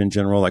concept in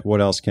general. Like,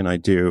 what else can I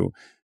do?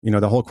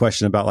 The whole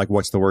question about like,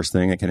 what's the worst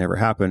thing that can ever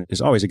happen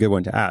is always a good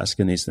one to ask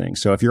in these things.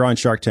 So if you're on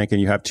Shark Tank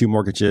and you have 2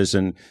 mortgages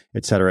and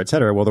et cetera,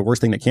 well, the worst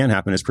thing that can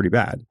happen is pretty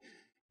bad.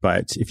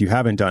 But if you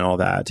haven't done all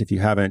that, if you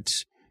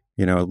haven't,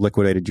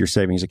 liquidated your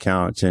savings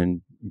account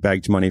and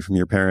begged money from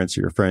your parents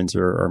or your friends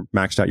or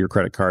maxed out your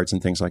credit cards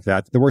and things like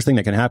that. The worst thing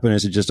that can happen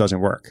is it just doesn't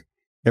work.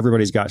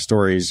 Everybody's got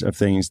stories of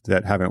things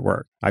that haven't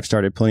worked. I've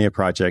started plenty of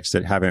projects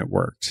that haven't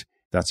worked.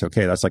 That's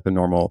okay. That's like the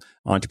normal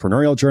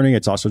entrepreneurial journey.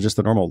 It's also just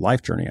the normal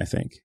life journey, I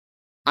think.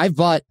 I've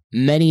bought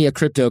many a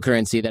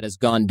cryptocurrency that has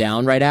gone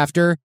down right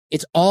after.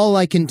 It's all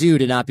I can do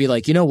to not be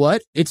like, you know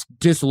what? It's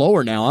just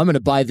lower now. I'm going to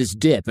buy this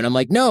dip. And I'm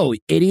like, no,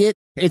 idiot.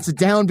 It's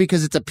down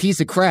because it's a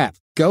piece of crap.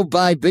 Go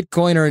buy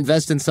Bitcoin or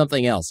invest in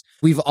something else.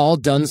 We've all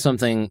done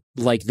something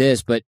like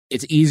this, but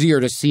it's easier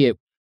to see it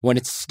when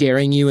it's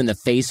staring you in the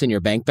face in your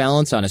bank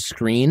balance on a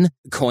screen.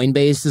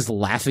 Coinbase is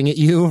laughing at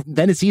you.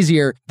 Then it's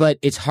easier, but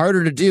it's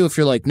harder to do if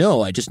you're like,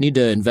 no, I just need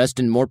to invest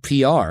in more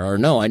PR, or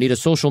no, I need a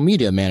social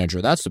media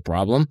manager. That's the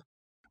problem.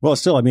 Well,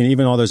 still, I mean,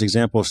 even all those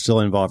examples still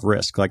involve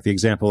risk. Like the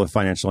example of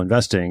financial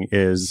investing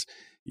is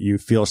you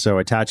feel so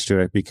attached to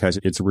it because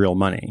it's real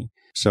money.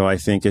 So I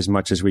think as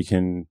much as we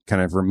can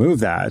kind of remove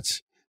that,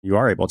 you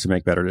are able to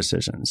make better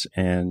decisions.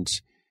 And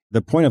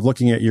the point of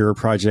looking at your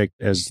project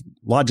as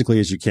logically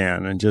as you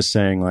can and just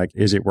saying like,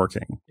 is it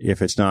working?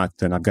 If it's not,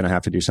 then I'm going to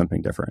have to do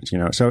something different, you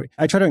know? So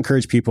I try to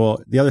encourage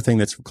people. The other thing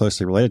that's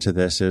closely related to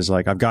this is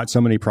like, I've got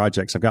so many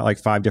projects. I've got like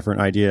 5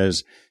 different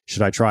ideas.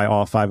 Should I try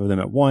all 5 of them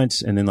at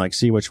once and then like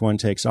see which one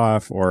takes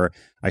off? Or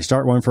I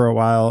start one for a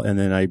while and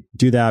then I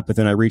do that, but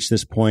then I reach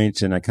this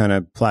point and I kind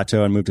of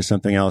plateau and move to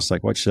something else.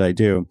 Like, what should I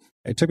do?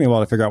 It took me a while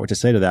to figure out what to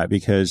say to that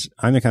because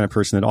I'm the kind of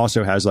person that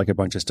also has like a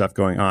bunch of stuff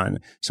going on.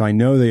 So I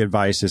know the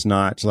advice is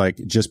not like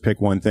just pick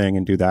one thing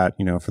and do that,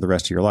 you know, for the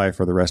rest of your life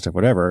or the rest of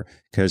whatever,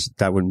 because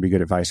that wouldn't be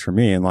good advice for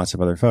me and lots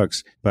of other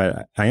folks.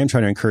 But I am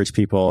trying to encourage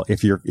people,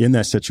 if you're in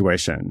that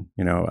situation,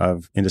 you know,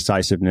 of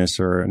indecisiveness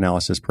or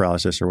analysis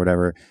paralysis or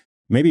whatever,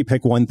 maybe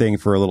pick one thing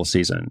for a little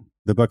season.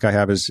 The book I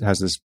have has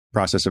this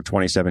process of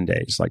 27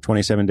 days, like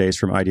 27 days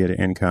from idea to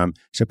income.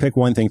 So pick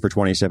one thing for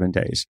 27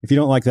 days. If you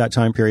don't like that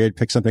time period,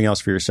 pick something else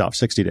for yourself,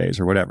 60 days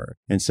or whatever,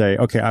 and say,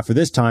 okay, after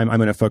this time, I'm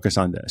going to focus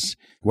on this.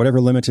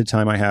 Whatever limited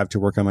time I have to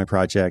work on my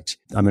project,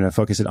 I'm going to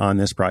focus it on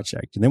this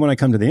project. And then when I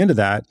come to the end of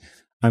that,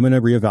 I'm going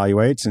to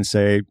reevaluate and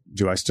say,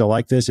 do I still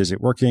like this? Is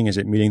it working? Is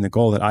it meeting the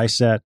goal that I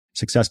set?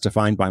 Success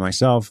defined by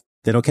myself?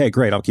 Then, okay,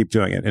 great, I'll keep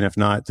doing it. And if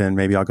not, then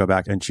maybe I'll go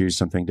back and choose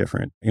something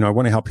different. You know, I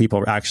want to help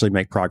people actually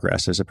make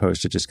progress as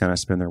opposed to just kind of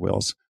spin their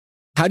wheels.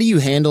 How do you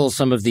handle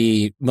some of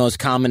the most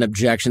common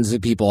objections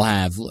that people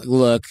have?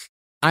 Look,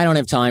 I don't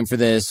have time for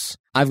this.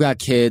 I've got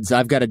kids.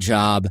 I've got a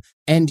job.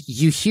 And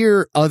you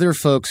hear other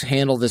folks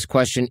handle this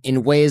question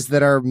in ways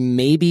that are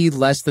maybe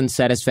less than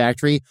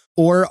satisfactory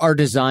or are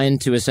designed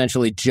to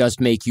essentially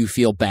just make you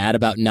feel bad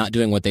about not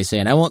doing what they say.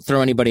 And I won't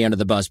throw anybody under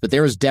the bus, but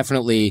there was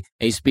definitely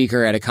a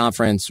speaker at a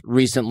conference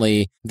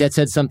recently that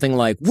said something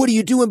like, what are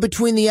you doing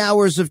between the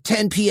hours of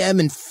 10 p.m.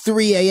 and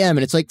 3 a.m.?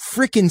 And it's like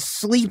freaking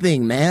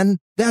sleeping, man.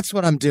 That's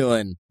what I'm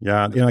doing.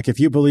 Yeah. You know, like if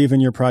you believe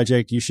in your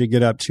project, you should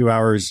get up 2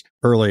 hours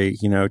early,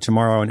 you know,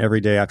 tomorrow and every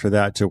day after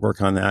that to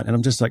work on that. And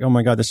I'm just like, oh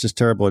my God, that's just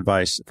terrible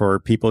advice for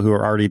people who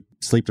are already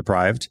sleep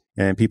deprived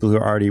and people who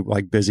are already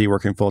like busy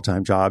working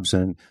full-time jobs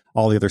and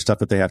all the other stuff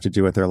that they have to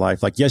do with their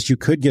life. Like, yes, you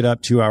could get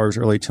up 2 hours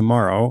early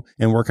tomorrow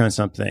and work on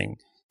something.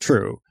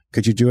 True.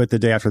 Could you do it the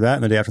day after that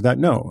and the day after that?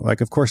 No, like,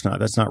 of course not.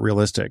 That's not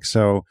realistic.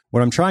 So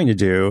what I'm trying to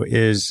do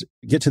is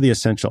get to the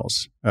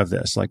essentials of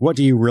this. Like, what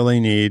do you really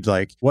need?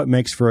 Like, what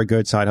makes for a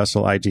good side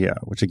hustle idea?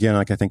 Which again,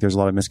 like, I think there's a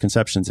lot of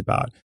misconceptions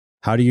about.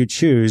 How do you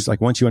choose? Like,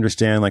 once you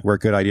understand like where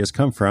good ideas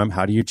come from,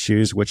 how do you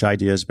choose which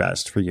idea is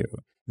best for you?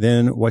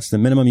 Then what's the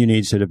minimum you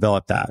need to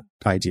develop that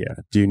idea?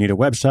 Do you need a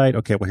website?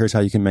 Okay, well, here's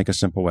how you can make a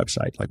simple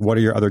website. Like, what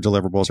are your other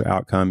deliverables or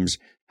outcomes?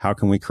 How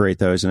can we create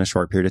those in a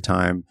short period of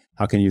time?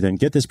 How can you then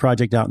get this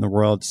project out in the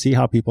world, see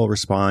how people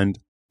respond?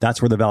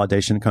 That's where the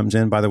validation comes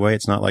in, by the way.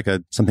 It's not like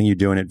something you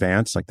do in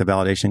advance. Like the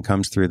validation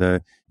comes through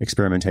the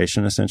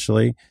experimentation,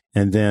 essentially.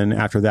 And then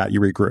after that, you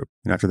regroup.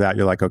 And after that,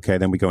 you're like, okay,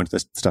 then we go into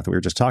this stuff that we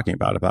were just talking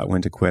about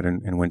when to quit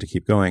and when to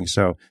keep going.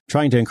 So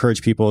trying to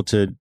encourage people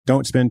to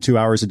don't spend 2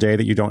 hours a day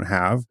that you don't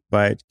have,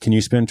 but can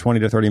you spend 20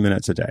 to 30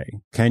 minutes a day?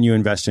 Can you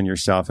invest in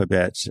yourself a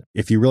bit?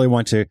 If you really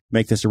want to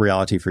make this a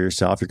reality for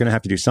yourself, you're going to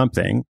have to do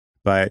something.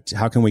 But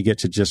how can we get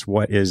to just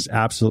what is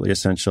absolutely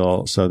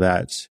essential so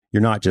that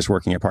you're not just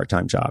working a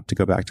part-time job, to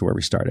go back to where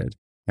we started?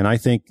 And I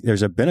think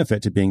there's a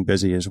benefit to being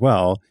busy as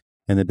well.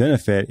 And the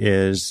benefit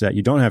is that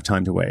you don't have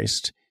time to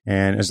waste.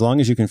 And as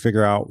long as you can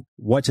figure out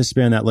what to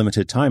spend that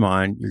limited time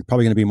on, you're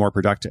probably going to be more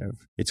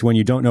productive. It's when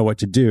you don't know what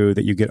to do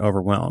that you get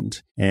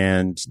overwhelmed.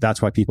 And that's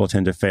why people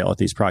tend to fail at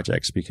these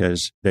projects,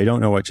 because they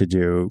don't know what to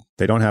do.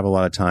 They don't have a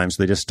lot of time.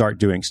 So they just start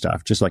doing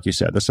stuff. Just like you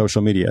said, the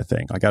social media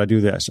thing. I got to do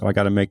this. Oh, I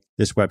got to make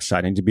this website.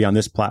 I need to be on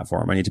this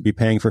platform. I need to be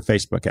paying for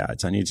Facebook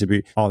ads. I need to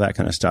be all that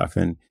kind of stuff.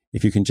 And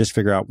if you can just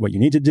figure out what you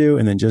need to do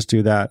and then just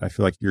do that, I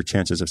feel like your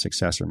chances of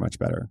success are much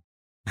better.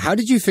 How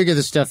did you figure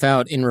this stuff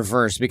out in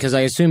reverse? Because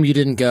I assume you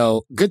didn't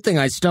go, good thing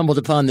I stumbled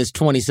upon this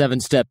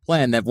 27-step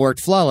plan that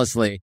worked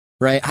flawlessly.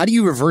 right? How do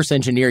you reverse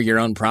engineer your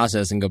own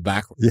process and go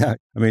backwards? Yeah.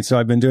 I mean, so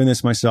I've been doing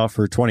this myself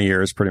for 20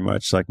 years, pretty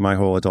much like my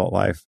whole adult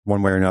life,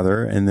 one way or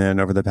another. And then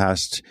over the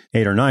past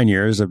 8 or 9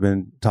 years, I've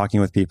been talking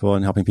with people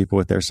and helping people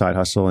with their side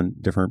hustle in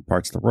different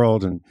parts of the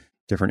world and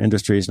different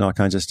industries and all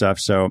kinds of stuff.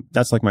 So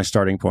that's like my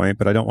starting point,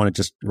 but I don't want to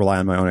just rely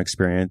on my own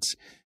experience.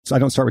 So I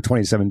don't start with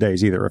 27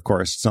 days either, of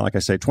course. It's not like I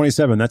say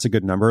 27, that's a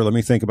good number. Let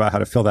me think about how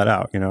to fill that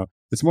out.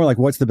 It's more like,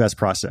 what's the best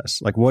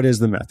process? Like, what is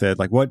the method?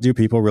 Like, what do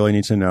people really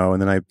need to know?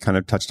 And then I kind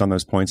of touched on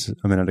those points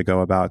a minute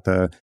ago about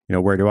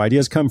where do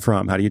ideas come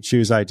from? How do you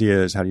choose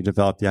ideas? How do you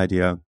develop the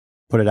idea,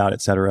 put it out,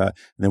 et cetera? And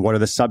then what are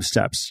the sub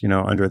steps,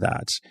 under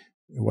that?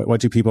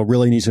 What do people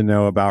really need to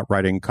know about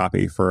writing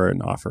copy for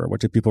an offer? What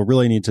do people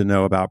really need to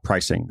know about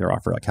pricing their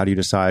offer? Like, how do you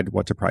decide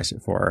what to price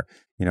it for?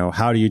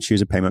 How do you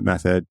choose a payment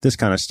method? This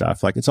kind of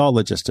stuff. Like, it's all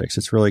logistics.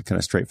 It's really kind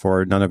of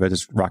straightforward. None of it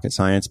is rocket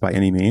science by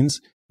any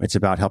means. It's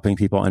about helping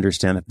people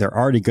understand that they're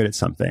already good at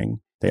something.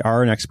 They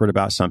are an expert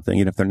about something,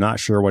 even if they're not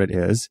sure what it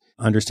is,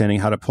 understanding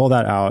how to pull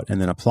that out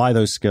and then apply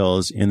those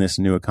skills in this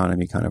new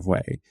economy kind of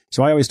way.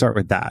 So I always start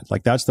with that.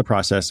 Like, that's the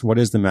process. What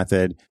is the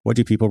method? What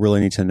do people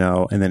really need to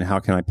know? And then how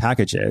can I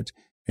package it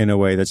in a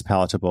way that's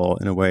palatable,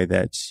 in a way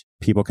that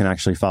people can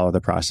actually follow the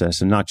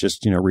process and not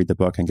just, read the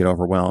book and get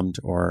overwhelmed,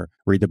 or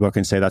read the book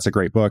and say that's a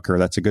great book or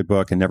that's a good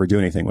book and never do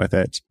anything with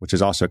it, which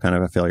is also kind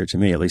of a failure to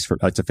me, at least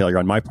it's a failure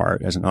on my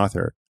part as an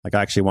author. Like,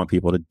 I actually want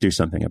people to do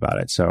something about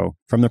it. So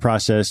from the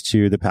process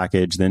to the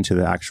package, then to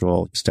the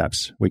actual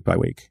steps week by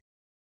week.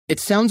 It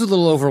sounds a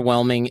little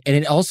overwhelming, and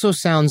it also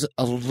sounds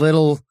a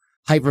little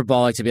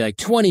hyperbolic to be like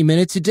 20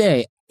 minutes a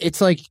day. It's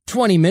like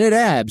 20-minute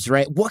abs,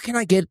 right? What can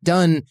I get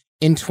done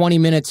in 20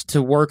 minutes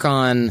to work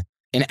on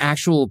an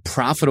actual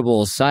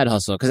profitable side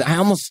hustle? Because I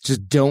almost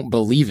just don't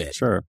believe it.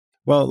 Sure.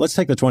 Well, let's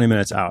take the 20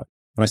 minutes out.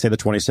 When I say the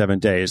 27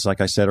 days,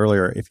 like I said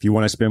earlier, if you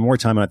want to spend more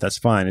time on it, that's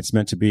fine. It's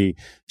meant to be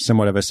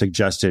somewhat of a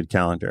suggested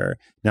calendar.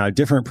 Now,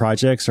 different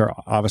projects are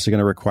obviously going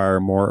to require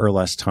more or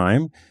less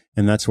time.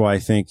 And that's why I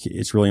think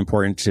it's really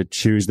important to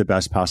choose the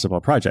best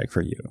possible project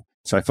for you.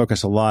 So I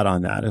focus a lot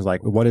on that. It's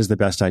like, what is the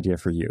best idea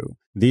for you?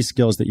 These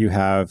skills that you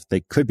have, they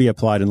could be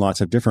applied in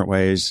lots of different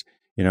ways.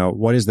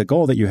 What is the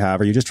goal that you have?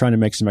 Are you just trying to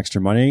make some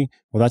extra money?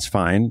 Well, that's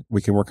fine.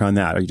 We can work on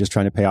that. Are you just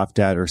trying to pay off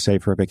debt or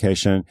save for a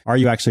vacation? Are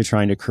you actually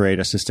trying to create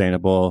a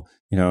sustainable,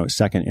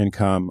 second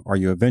income? Are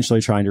you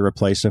eventually trying to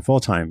replace a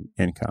full-time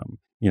income?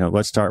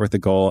 Let's start with the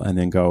goal and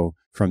then go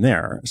from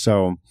there.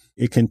 So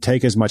it can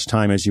take as much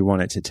time as you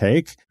want it to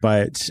take.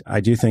 But I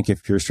do think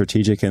if you're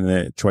strategic in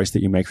the choice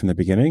that you make from the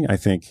beginning, I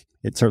think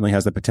it certainly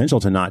has the potential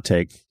to not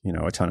take,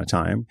 a ton of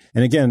time.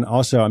 And again,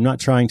 also, I'm not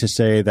trying to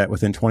say that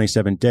within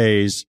 27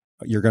 days,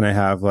 you're going to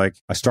have like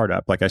a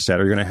startup, like I said,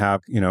 or you're going to have,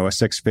 a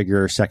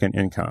 6-figure second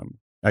income.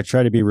 I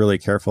try to be really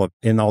careful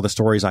in all the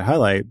stories I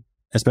highlight,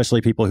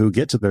 especially people who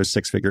get to those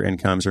 6-figure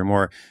incomes or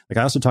more. Like,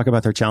 I also talk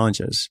about their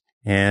challenges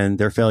and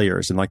their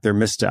failures and like their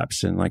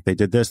missteps. And like, they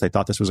did this, they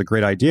thought this was a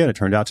great idea, and it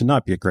turned out to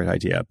not be a great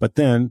idea. But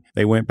then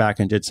they went back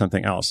and did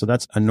something else. So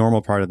that's a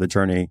normal part of the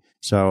journey.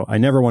 So I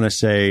never want to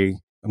say,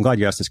 I'm glad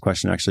you asked this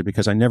question actually,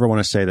 because I never want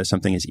to say that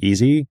something is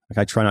easy. Like,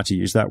 I try not to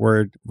use that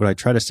word. What I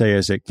try to say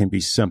is it can be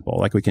simple.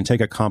 Like, we can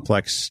take a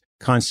complex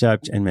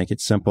concept and make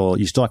it simple.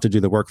 You still have to do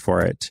the work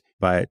for it,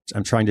 but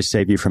I'm trying to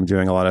save you from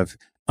doing a lot of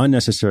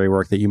unnecessary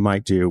work that you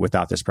might do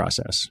without this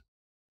process.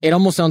 It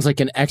almost sounds like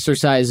an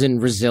exercise in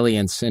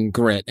resilience and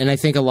grit. And I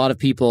think a lot of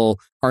people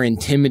are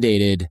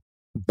intimidated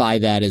by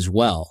that as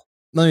well.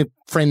 Let me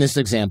frame this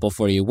example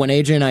for you. When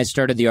AJ and I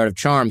started The Art of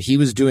Charm, he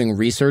was doing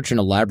research in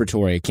a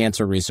laboratory,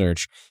 cancer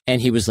research.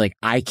 And he was like,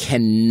 I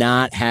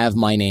cannot have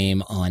my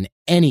name on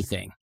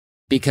anything,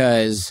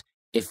 because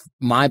if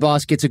my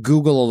boss gets a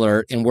Google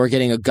alert and we're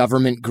getting a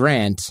government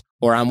grant,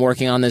 or I'm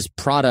working on this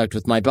product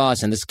with my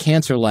boss in this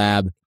cancer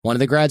lab, one of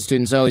the grad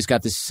students, he's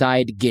got this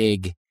side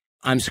gig,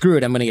 I'm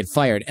screwed, I'm going to get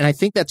fired. And I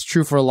think that's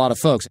true for a lot of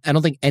folks. I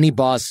don't think any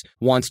boss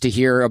wants to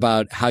hear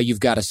about how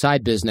you've got a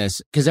side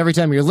business, because every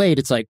time you're late,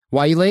 it's like,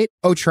 why are you late?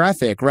 Oh,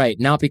 traffic, right.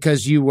 Not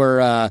because you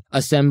were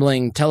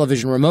assembling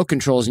television remote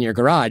controls in your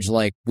garage,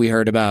 like we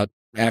heard about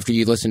after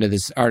you listened to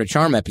this Art of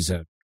Charm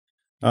episode.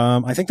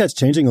 I think that's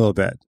changing a little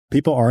bit.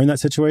 People are in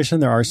that situation.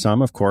 There are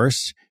some, of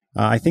course.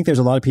 I think there's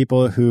a lot of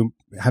people who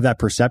have that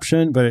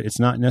perception, but it's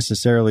not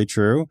necessarily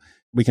true.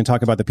 We can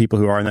talk about the people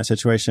who are in that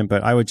situation,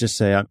 but I would just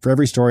say for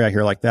every story I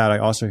hear like that, I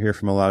also hear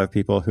from a lot of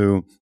people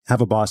who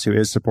have a boss who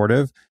is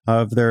supportive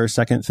of their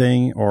second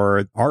thing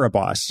or are a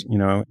boss.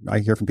 I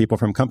hear from people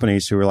from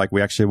companies who are like,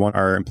 we actually want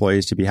our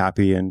employees to be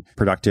happy and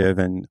productive.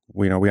 And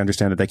we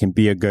understand that they can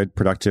be a good,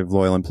 productive,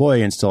 loyal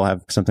employee and still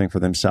have something for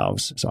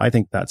themselves. So I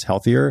think that's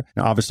healthier.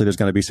 Now, obviously, there's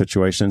going to be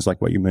situations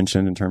like what you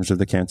mentioned in terms of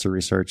the cancer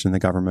research and the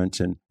government,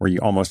 and where you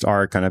almost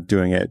are kind of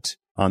doing it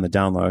on the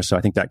down low. So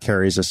I think that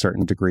carries a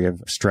certain degree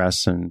of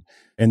stress. And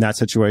in that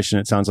situation,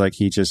 it sounds like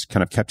he just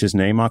kind of kept his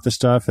name off the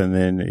stuff, and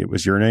then it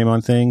was your name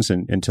on things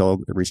until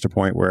it reached a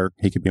point where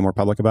he could be more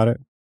public about it.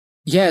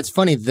 Yeah, it's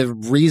funny. The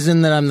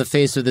reason that I'm the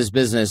face of this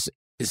business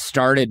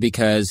started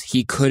because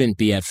he couldn't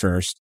be at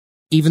first.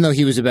 Even though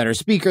he was a better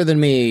speaker than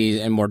me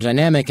and more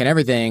dynamic and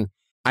everything,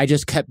 I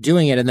just kept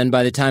doing it. And then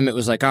by the time it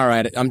was like, all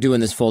right, I'm doing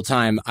this full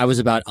time, I was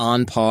about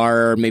on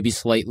par, maybe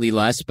slightly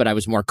less, but I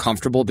was more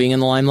comfortable being in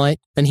the limelight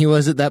than he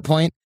was at that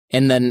point.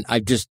 And then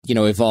I've just,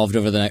 evolved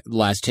over the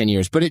last 10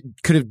 years. But it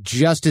could have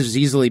just as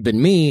easily been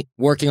me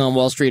working on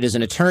Wall Street as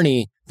an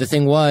attorney. The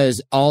thing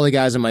was, all the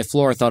guys on my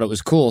floor thought it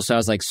was cool. So I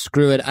was like,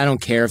 screw it. I don't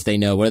care if they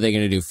know. What are they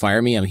going to do?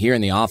 Fire me? I'm here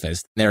in the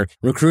office. They're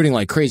recruiting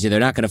like crazy. They're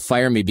not going to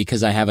fire me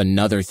because I have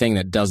another thing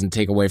that doesn't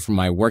take away from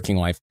my working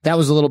life. That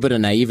was a little bit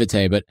of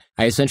naivete, but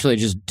I essentially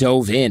just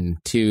dove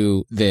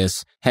into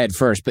this head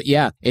first. But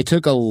yeah, it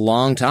took a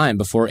long time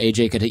before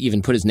AJ could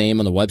even put his name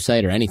on the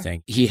website or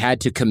anything. He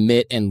had to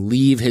commit and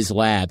leave his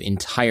lab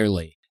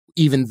entirely.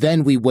 Even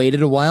then, we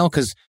waited a while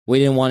because we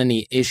didn't want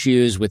any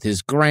issues with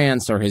his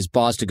grants or his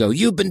boss to go,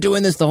 you've been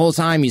doing this the whole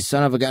time, you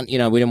son of a gun. We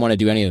didn't want to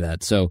do any of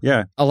that. So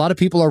yeah, a lot of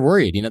people are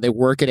worried. They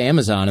work at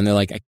Amazon and they're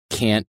like, I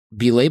can't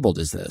be labeled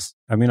as this.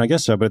 I mean, I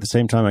guess so. But at the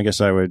same time, I guess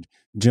I would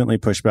gently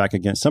push back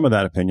against some of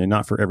that opinion,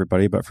 not for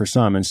everybody, but for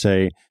some, and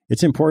say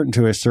it's important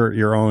to assert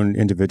your own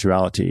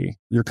individuality.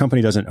 Your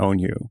company doesn't own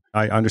you.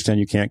 I understand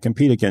you can't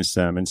compete against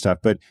them and stuff,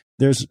 but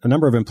there's a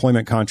number of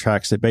employment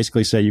contracts that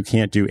basically say you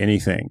can't do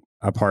anything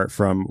apart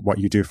from what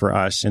you do for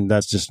us. And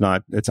that's just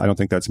not, I don't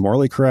think that's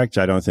morally correct.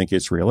 I don't think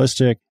it's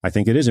realistic. I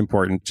think it is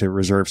important to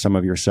reserve some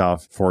of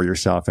yourself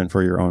and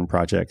for your own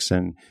projects.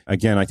 And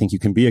again, I think you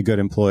can be a good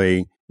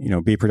employee,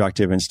 be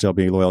productive and still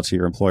be loyal to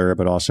your employer,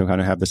 but also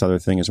kind of have this other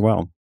thing as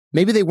well.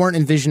 Maybe they weren't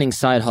envisioning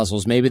side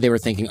hustles. Maybe they were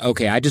thinking,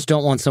 okay, I just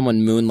don't want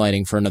someone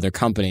moonlighting for another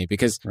company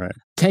because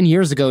 10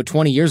 years ago,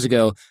 20 years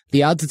ago,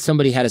 the odds that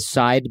somebody had a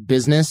side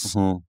business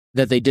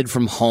that they did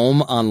from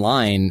home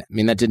online, I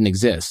mean, that didn't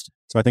exist.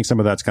 So I think some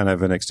of that's kind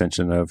of an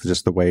extension of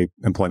just the way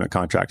employment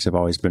contracts have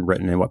always been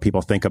written and what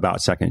people think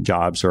about second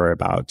jobs or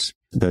about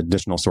the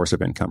additional source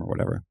of income or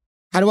whatever.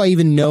 How do I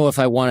even know if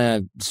I want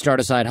to start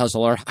a side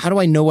hustle, or how do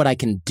I know what I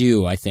can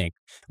do? I think,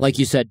 like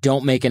you said,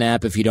 don't make an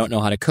app if you don't know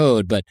how to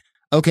code, but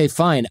okay,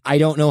 fine. I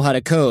don't know how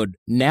to code.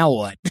 Now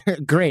what?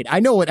 Great. I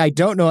know what I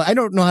don't know. I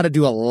don't know how to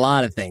do a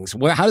lot of things.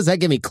 How does that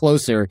get me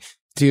closer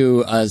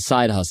to a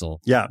side hustle?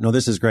 Yeah, no,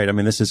 this is great. I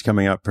mean, this is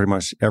coming up pretty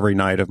much every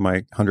night of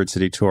my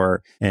 100-city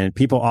tour. And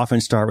people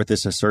often start with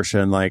this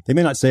assertion, like they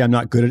may not say I'm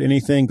not good at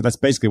anything, but that's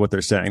basically what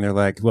they're saying. They're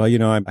like, well,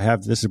 I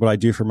have, this is what I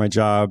do for my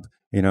job.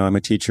 I'm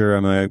a teacher,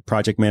 I'm a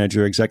project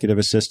manager, executive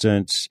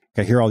assistant.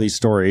 I hear all these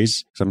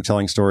stories. So I'm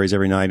telling stories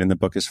every night and the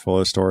book is full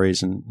of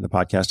stories and the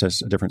podcast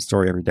has a different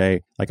story every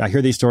day. Like I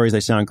hear these stories,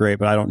 they sound great,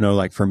 but I don't know,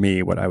 like for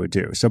me, what I would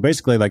do. So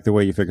basically like the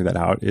way you figure that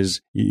out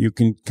is you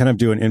can kind of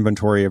do an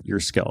inventory of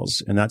your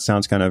skills. And that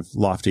sounds kind of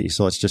lofty.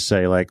 So let's just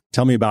say like,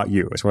 tell me about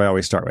you is what I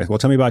always start with. Well,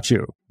 tell me about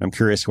you. I'm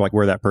curious like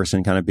where that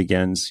person kind of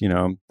begins,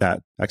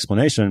 that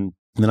explanation.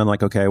 And then I'm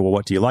like, okay, well,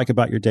 what do you like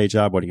about your day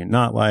job? What do you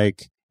not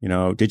like?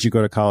 Did you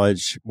go to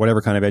college?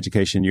 Whatever kind of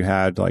education you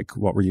had, like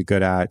what were you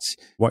good at?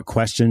 What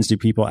questions do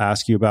people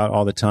ask you about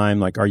all the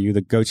time? Like, are you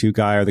the go-to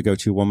guy or the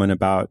go-to woman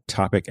about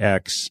topic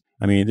X?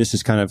 I mean, this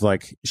is kind of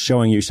like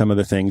showing you some of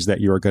the things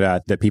that you are good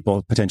at that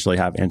people potentially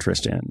have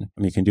interest in.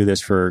 I mean, you can do this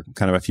for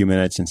kind of a few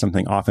minutes and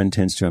something often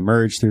tends to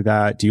emerge through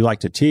that. Do you like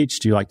to teach?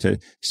 Do you like to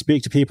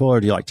speak to people or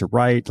do you like to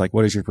write? Like,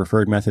 what is your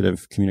preferred method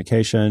of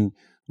communication?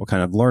 What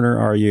kind of learner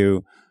are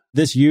you?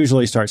 This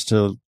usually starts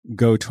to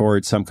go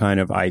towards some kind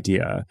of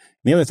idea. And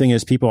the other thing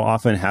is people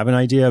often have an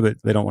idea, but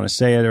they don't want to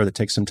say it or it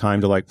takes some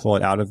time to like pull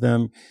it out of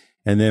them.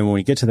 And then when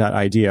we get to that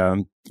idea,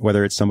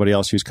 whether it's somebody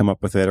else who's come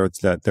up with it or it's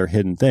that their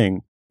hidden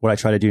thing, what I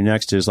try to do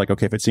next is like,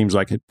 okay, if it seems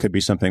like it could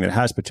be something that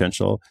has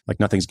potential,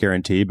 like nothing's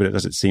guaranteed, but it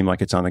doesn't seem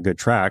like it's on a good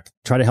track,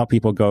 try to help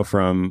people go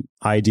from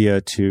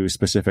idea to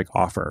specific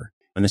offer.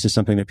 And this is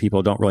something that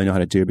people don't really know how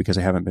to do because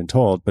they haven't been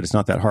told, but it's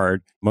not that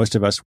hard. Most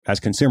of us as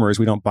consumers,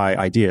 we don't buy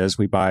ideas,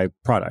 we buy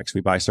products, we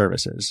buy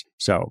services.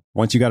 So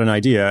once you got an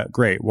idea,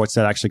 great. What's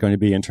that actually going to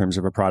be in terms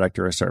of a product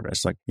or a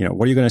service? Like,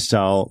 what are you going to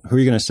sell? Who are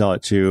you going to sell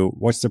it to?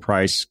 What's the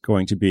price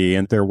going to be?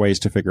 And there are ways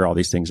to figure all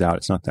these things out.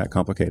 It's not that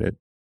complicated.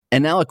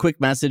 And now a quick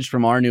message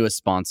from our newest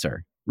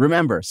sponsor.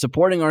 Remember,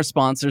 supporting our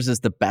sponsors is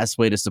the best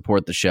way to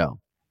support the show.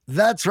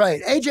 That's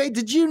right. AJ,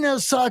 did you know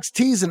socks,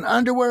 tees, and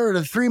underwear are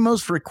the 3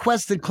 most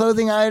requested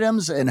clothing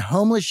items in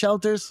homeless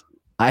shelters?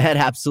 I had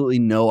absolutely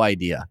no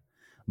idea.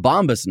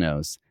 Bombas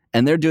knows,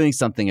 and they're doing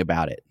something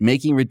about it,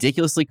 making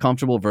ridiculously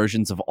comfortable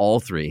versions of all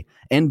 3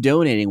 and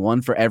donating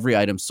one for every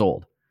item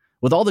sold.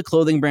 With all the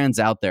clothing brands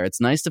out there, it's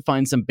nice to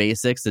find some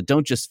basics that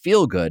don't just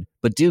feel good,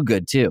 but do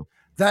good too.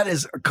 That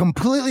is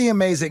completely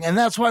amazing, and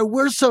that's why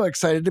we're so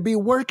excited to be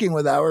working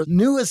with our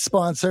newest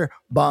sponsor,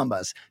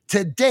 Bombas.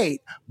 To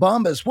date,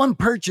 Bombas' one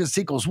purchase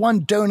equals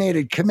one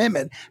donated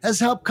commitment has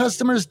helped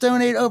customers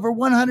donate over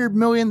 100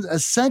 million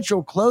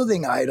essential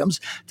clothing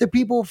items to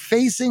people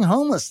facing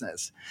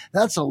homelessness.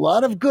 That's a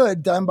lot of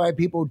good done by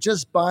people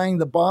just buying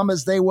the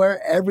Bombas they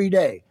wear every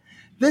day.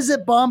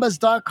 Visit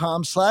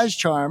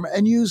bombas.com/charm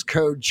and use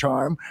code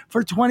CHARM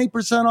for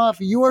 20%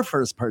 off your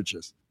first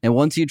purchase. And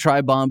once you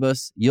try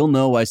Bombas, you'll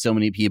know why so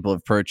many people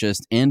have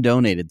purchased and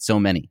donated so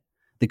many.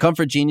 The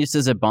comfort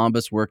geniuses at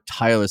Bombas work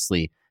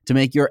tirelessly to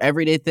make your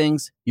everyday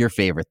things your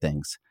favorite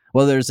things.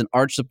 Whether it's an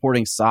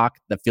arch-supporting sock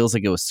that feels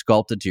like it was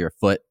sculpted to your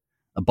foot,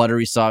 a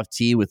buttery soft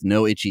tee with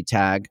no itchy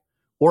tag,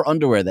 or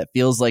underwear that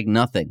feels like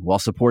nothing while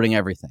supporting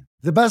everything.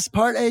 The best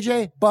part,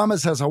 AJ,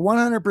 Bombas has a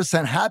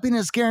 100%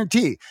 happiness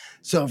guarantee.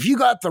 So if you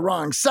got the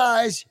wrong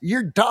size,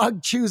 your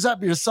dog chews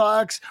up your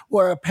socks,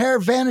 or a pair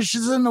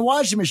vanishes in the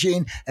washing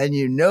machine, and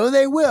you know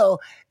they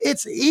will,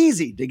 it's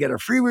easy to get a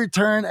free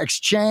return,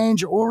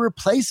 exchange, or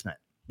replacement.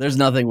 There's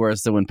nothing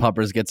worse than when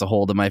Puppers gets a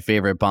hold of my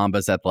favorite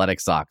Bombas athletic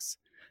socks.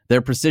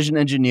 They're precision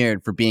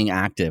engineered for being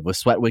active with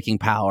sweat-wicking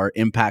power,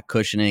 impact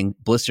cushioning,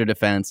 blister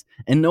defense,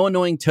 and no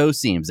annoying toe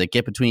seams that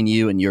get between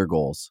you and your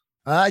goals.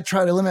 I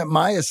try to limit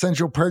my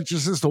essential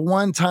purchases to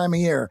one time a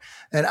year,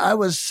 and I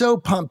was so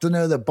pumped to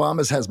know that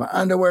Bombas has my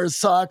underwear,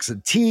 socks,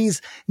 and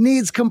tees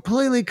needs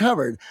completely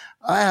covered.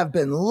 I have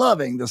been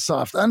loving the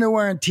soft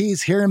underwear and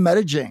tees here in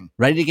Medellin.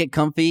 Ready to get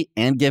comfy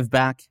and give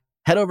back?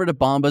 Head over to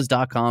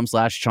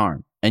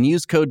bombas.com/charm and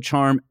use code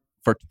CHARM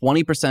for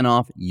 20%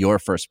 off your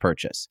first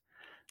purchase.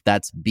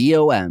 That's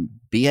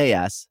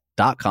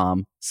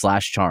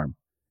BOMBAS.com/charm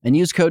and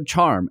use code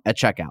CHARM at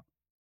checkout.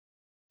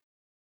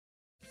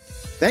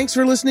 Thanks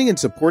for listening and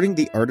supporting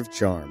The Art of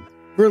Charm.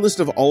 For a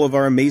list of all of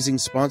our amazing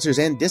sponsors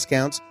and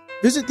discounts,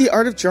 visit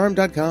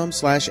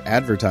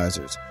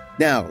theartofcharm.com/advertisers.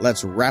 Now,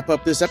 let's wrap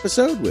up this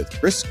episode with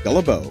Chris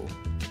Guillebeau.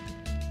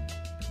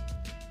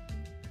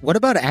 What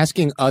about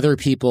asking other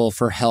people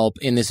for help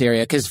in this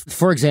area? Because,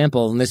 for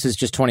example, and this is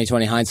just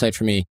 2020 hindsight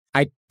for me,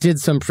 I did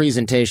some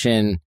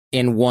presentation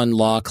in one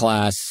law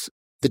class.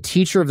 The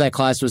teacher of that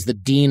class was the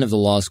dean of the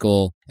law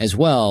school as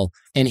well.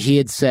 And he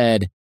had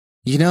said,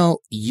 you know,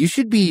 you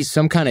should be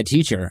some kind of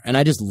teacher. And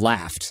I just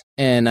laughed.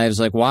 And I was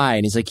like, why?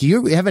 And he's like,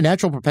 you have a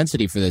natural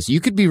propensity for this.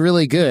 You could be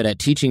really good at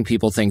teaching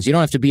people things. You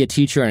don't have to be a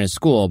teacher in a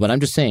school, but I'm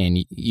just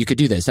saying you could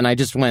do this. And I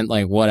just went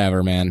like,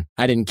 whatever, man.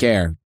 I didn't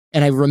care.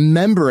 And I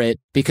remember it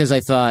because I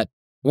thought,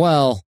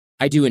 well,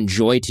 I do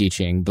enjoy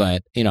teaching,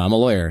 but, you know, I'm a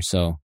lawyer,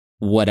 so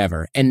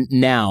whatever. And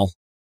now,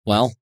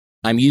 well,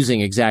 I'm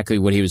using exactly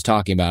what he was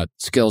talking about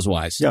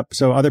skills-wise. Yep.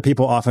 So other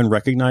people often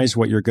recognize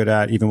what you're good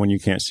at, even when you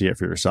can't see it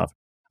for yourself.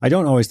 I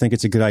don't always think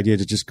it's a good idea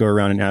to just go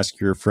around and ask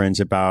your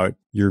friends about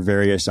your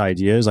various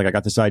ideas. Like, I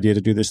got this idea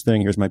to do this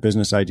thing. Here's my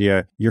business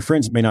idea. Your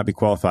friends may not be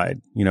qualified,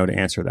 to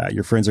answer that.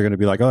 Your friends are going to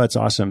be like, oh, that's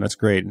awesome. That's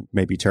great.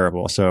 Maybe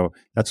terrible. So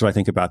that's what I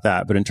think about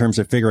that. But in terms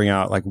of figuring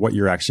out like what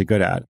you're actually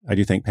good at, I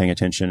do think paying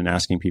attention and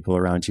asking people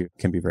around you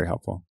can be very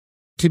helpful.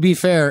 To be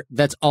fair,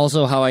 that's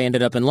also how I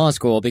ended up in law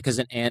school, because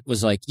an aunt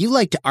was like, you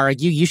like to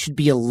argue, you should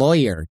be a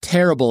lawyer.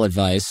 Terrible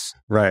advice.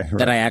 Right.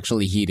 That I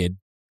actually heeded.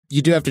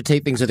 You do have to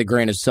take things with a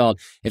grain of salt.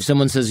 If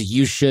someone says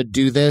you should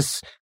do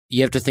this,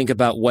 you have to think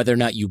about whether or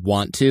not you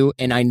want to.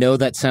 And I know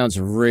that sounds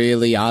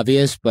really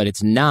obvious, but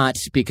it's not,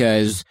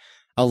 because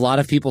a lot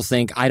of people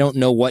think I don't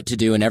know what to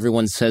do and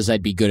everyone says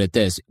I'd be good at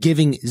this,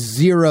 giving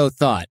zero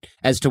thought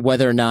as to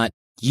whether or not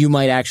you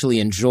might actually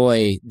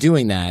enjoy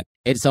doing that.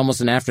 It's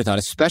almost an afterthought,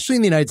 especially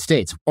in the United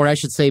States, or I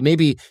should say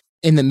maybe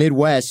in the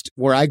Midwest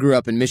where I grew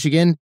up in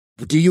Michigan.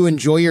 Do you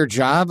enjoy your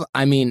job?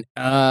 I mean,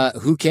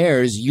 who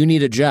cares? You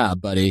need a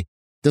job, buddy.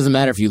 Doesn't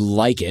matter if you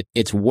like it.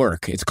 It's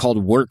work. It's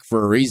called work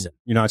for a reason.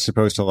 You're not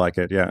supposed to like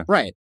it. Yeah.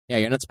 Right. Yeah.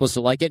 You're not supposed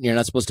to like it, and you're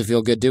not supposed to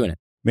feel good doing it.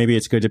 Maybe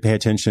it's good to pay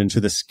attention to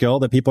the skill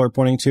that people are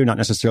pointing to, not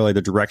necessarily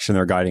the direction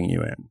they're guiding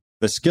you in.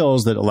 The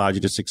skills that allowed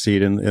you to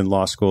succeed in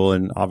law school,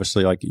 and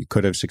obviously like you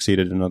could have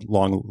succeeded in a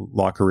long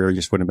law career, you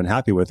just wouldn't have been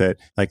happy with it.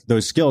 Like,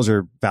 those skills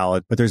are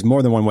valid, but there's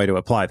more than one way to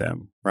apply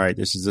them, right?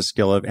 This is the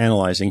skill of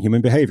analyzing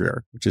human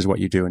behavior, which is what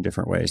you do in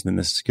different ways. And then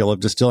the skill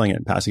of distilling it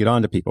and passing it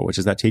on to people, which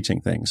is that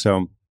teaching thing.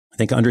 So I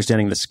think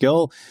understanding the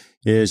skill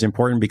is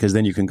important, because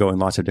then you can go in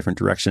lots of different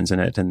directions in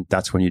it. And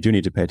that's when you do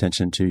need to pay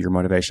attention to your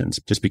motivations.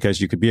 Just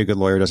because you could be a good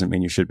lawyer doesn't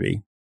mean you should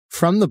be.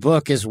 From the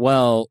book as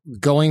well,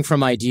 going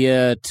from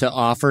idea to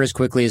offer as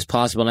quickly as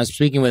possible. And I was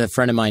speaking with a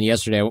friend of mine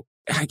yesterday.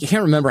 I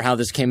can't remember how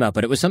this came up,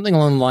 but it was something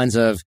along the lines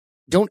of,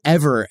 don't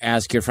ever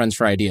ask your friends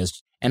for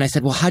ideas. And I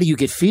said, well, how do you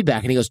get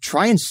feedback? And he goes,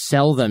 try and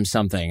sell them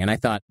something. And I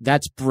thought,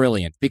 that's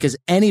brilliant, because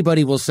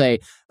anybody will say,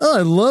 oh,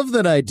 I love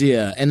that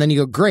idea. And then you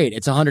go, great,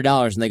 it's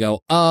 $100. And they go,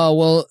 oh,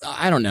 well,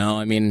 I don't know.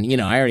 I mean,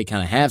 I already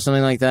kind of have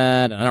something like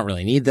that. I don't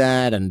really need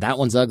that. And that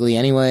one's ugly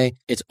anyway.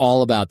 It's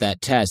all about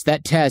that test.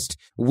 That test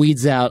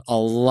weeds out a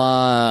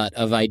lot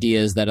of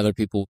ideas that other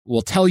people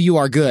will tell you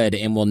are good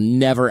and will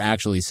never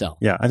actually sell.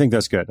 Yeah, I think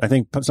that's good. I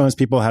think sometimes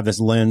people have this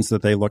lens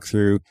that they look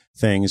through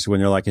things when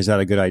they're like, is that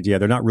a good idea?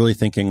 They're not really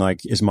thinking like,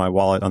 is my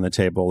wallet on the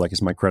table? Like,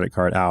 is my credit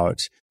card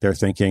out? They're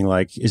thinking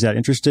like, is that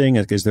interesting?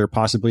 Is there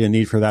possibly a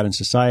need for that in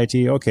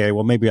society? Okay,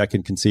 well, maybe I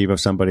can conceive of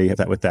somebody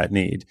with that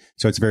need.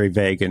 So it's very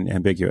vague and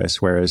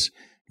ambiguous. Whereas,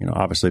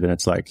 obviously then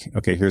it's like,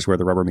 okay, here's where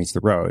the rubber meets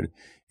the road.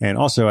 And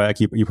also,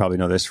 you probably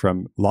know this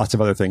from lots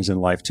of other things in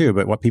life too,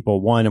 but what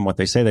people want and what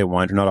they say they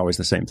want are not always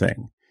the same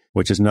thing,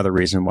 which is another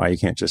reason why you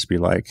can't just be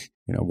like,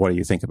 what do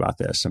you think about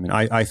this? I mean,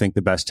 I think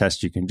the best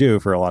test you can do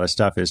for a lot of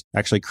stuff is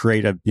actually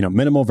create a,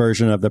 minimal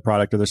version of the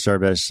product or the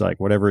service, like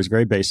whatever is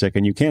very basic.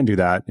 And you can do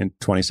that in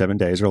 27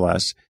 days or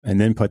less,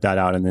 and then put that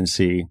out and then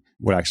see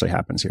what actually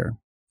happens here.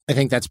 I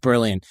think that's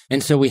brilliant.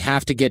 And so we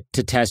have to get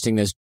to testing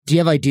this. Do you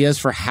have ideas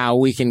for how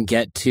we can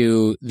get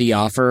to the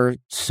offer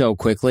so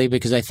quickly?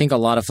 Because I think a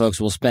lot of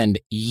folks will spend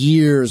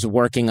years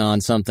working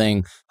on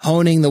something,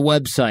 honing the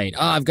website.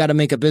 Oh, I've got to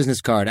make a business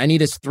card. I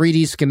need a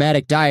 3D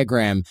schematic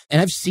diagram.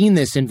 And I've seen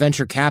this in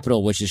venture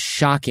capital, which is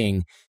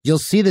shocking. You'll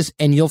see this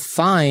and you'll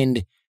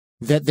find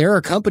that there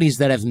are companies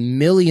that have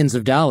millions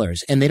of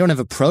dollars and they don't have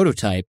a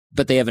prototype,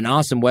 but they have an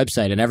awesome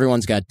website and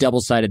everyone's got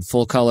double-sided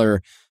full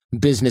color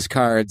business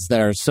cards that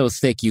are so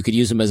thick you could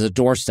use them as a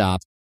doorstop.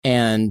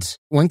 And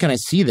when can I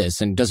see this?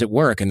 And does it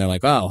work? And they're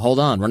like, oh, hold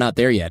on. We're not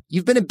there yet.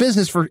 You've been in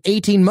business for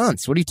 18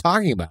 months. What are you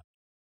talking about?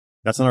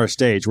 That's not our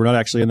stage. We're not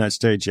actually in that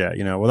stage yet.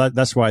 Well,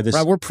 that's why this.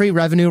 Right, we're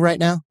pre-revenue right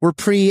now. We're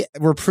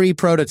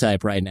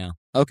pre-prototype right now.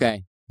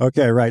 Okay.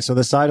 Okay, right. So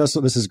the side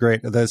hustle, this is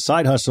great. The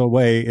side hustle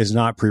way is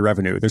not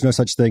pre-revenue. There's no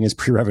such thing as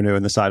pre-revenue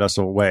in the side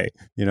hustle way.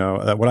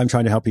 What I'm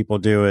trying to help people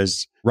do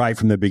is right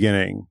from the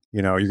beginning,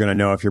 you're going to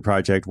know if your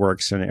project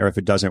works or if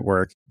it doesn't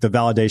work. The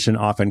validation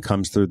often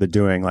comes through the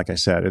doing, like I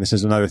said. And this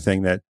is another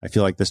thing that I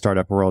feel like the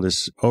startup world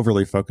is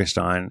overly focused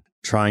on,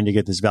 trying to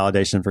get this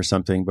validation for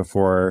something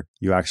before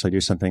you actually do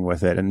something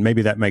with it. And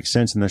maybe that makes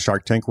sense in the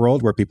Shark Tank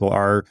world where people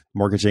are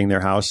mortgaging their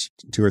house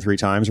 2 or 3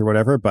 times or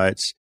whatever. But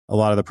a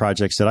lot of the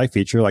projects that I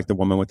feature, like the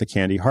woman with the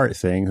candy heart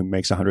thing who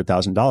makes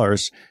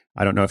 $100,000,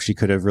 I don't know if she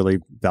could have really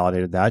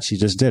validated that. She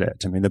just did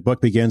it. I mean, the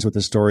book begins with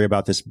a story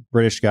about this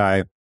British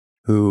guy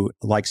who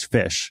likes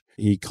fish.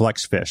 He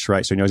collects fish,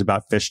 right? So he knows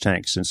about fish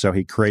tanks. And so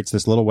he creates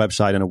this little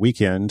website in a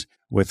weekend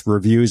with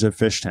reviews of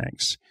fish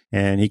tanks.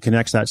 And he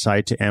connects that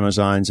site to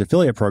Amazon's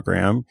affiliate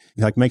program.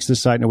 He makes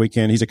this site in a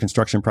weekend. He's a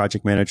construction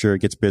project manager.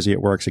 It gets busy at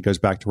work. So he goes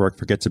back to work,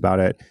 forgets about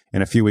it.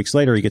 And a few weeks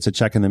later, he gets a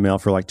check in the mail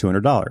for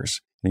 $200.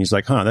 And he's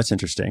like, that's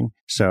interesting.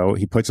 So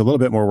he puts a little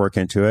bit more work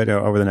into it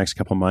over the next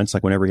couple of months,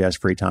 whenever he has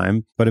free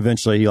time. But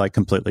eventually he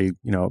completely,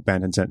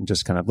 abandons it and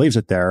just kind of leaves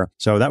it there.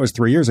 So that was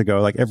 3 years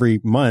ago.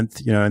 Every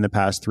month, in the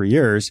past 3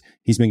 years,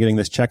 he's been getting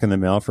this check in the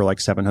mail for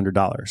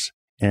 $700.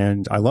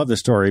 And I love this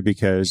story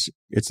because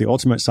it's the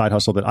ultimate side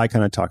hustle that I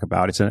kind of talk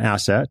about. It's an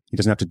asset. He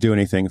doesn't have to do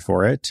anything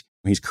for it.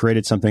 He's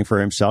created something for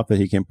himself that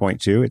he can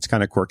point to. It's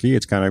kind of quirky.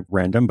 It's kind of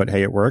random, but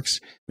hey, it works.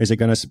 Is it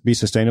going to be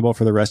sustainable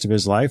for the rest of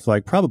his life?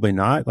 Probably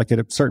not. At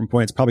a certain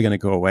point, it's probably going to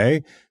go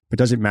away, but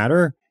does it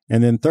matter?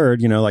 And then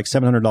third,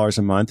 $700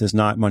 a month is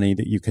not money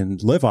that you can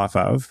live off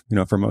of,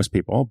 for most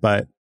people,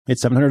 but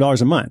it's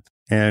 $700 a month.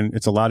 And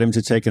it's allowed him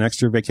to take an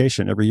extra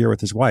vacation every year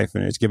with his wife.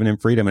 And it's given him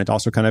freedom. And it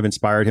also kind of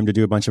inspired him to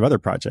do a bunch of other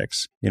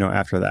projects,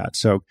 after that.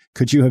 So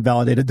could you have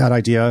validated that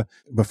idea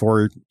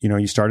before,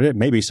 you started it?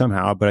 Maybe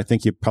somehow, but I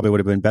think you probably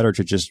would have been better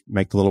to just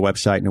make the little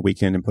website in a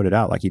weekend and put it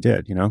out like you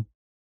did,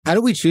 How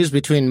do we choose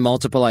between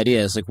multiple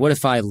ideas? What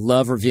if I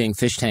love reviewing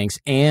fish tanks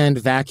and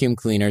vacuum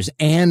cleaners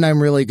and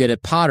I'm really good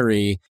at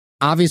pottery?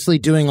 Obviously,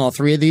 doing all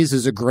 3 of these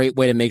is a great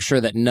way to make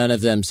sure that none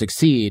of them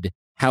succeed.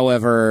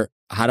 However,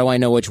 how do I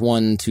know which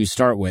one to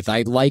start with?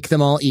 I like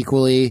them all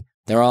equally.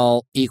 They're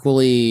all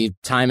equally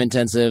time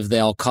intensive. They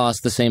all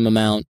cost the same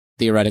amount.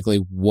 Theoretically,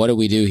 what do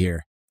we do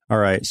here? All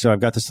right. So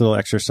I've got this little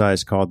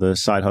exercise called the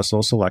Side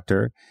Hustle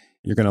Selector.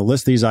 You're going to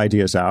list these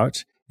ideas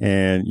out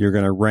and you're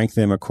going to rank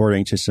them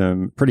according to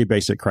some pretty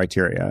basic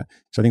criteria.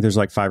 So I think there's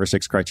 5 or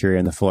 6 criteria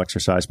in the full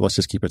exercise, but let's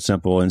just keep it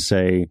simple and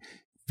say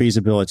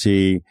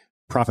feasibility,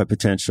 profit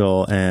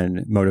potential,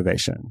 and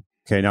motivation.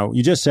 Okay, now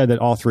you just said that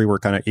all 3 were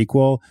kind of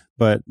equal,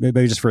 but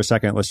maybe just for a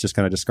second, let's just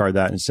kind of discard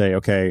that and say,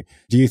 okay,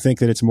 do you think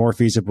that it's more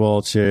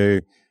feasible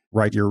to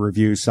write your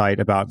review site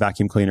about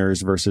vacuum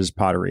cleaners versus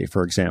pottery,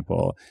 for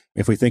example?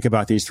 If we think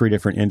about these 3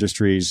 different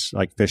industries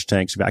like fish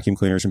tanks, vacuum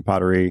cleaners, and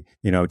pottery,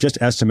 just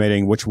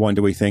estimating which one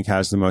do we think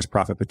has the most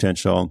profit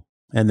potential?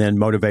 And then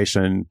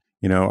motivation,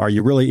 are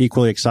you really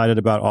equally excited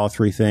about all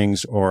 3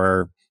 things,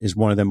 or is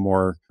one of them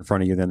more in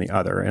front of you than the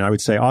other? And I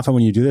would say often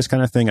when you do this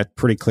kind of thing, a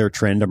pretty clear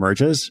trend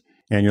emerges.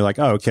 And you're like,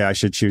 oh, okay, I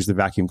should choose the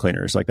vacuum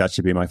cleaners. That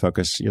should be my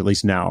focus, at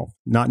least now.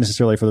 Not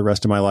necessarily for the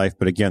rest of my life.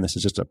 But again, this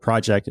is just a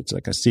project. It's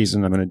a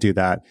season. I'm going to do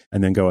that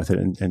and then go with it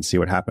and see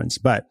what happens.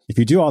 But if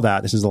you do all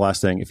that, this is the last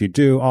thing. If you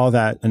do all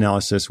that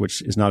analysis,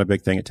 which is not a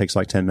big thing, it takes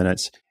 10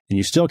 minutes, and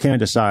you still can't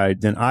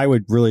decide, then I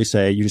would really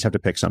say you just have to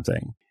pick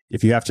something.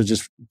 If you have to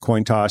just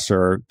coin toss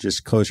or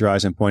just close your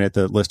eyes and point at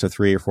the list of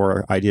 3 or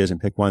 4 ideas and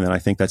pick one, then I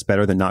think that's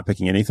better than not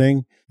picking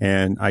anything.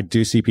 And I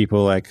do see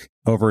people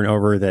over and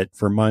over that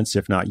for months,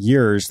 if not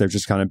years, they're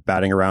just kind of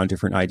batting around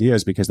different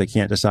ideas because they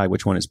can't decide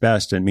which one is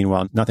best. And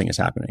meanwhile, nothing is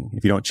happening.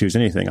 If you don't choose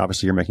anything,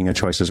 obviously you're making a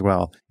choice as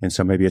well. And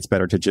so maybe it's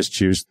better to just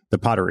choose the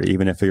pottery,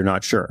 even if you're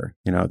not sure,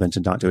 than to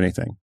not do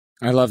anything.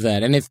 I love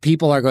that. And if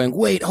people are going,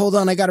 wait, hold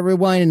on, I got to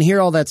rewind and hear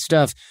all that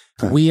stuff.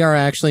 We are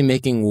actually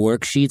making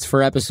worksheets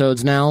for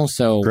episodes now.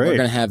 So Great. We're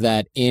going to have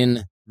that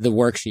in the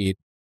worksheet.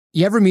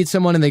 You ever meet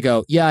someone and they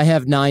go, yeah, I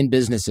have 9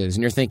 businesses.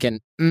 And you're thinking,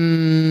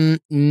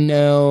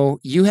 no,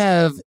 you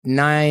have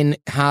 9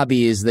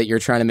 hobbies that you're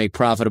trying to make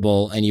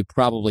profitable and you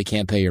probably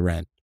can't pay your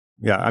rent.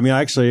 Yeah. I mean,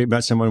 I actually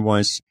met someone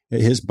once.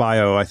 His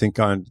bio, I think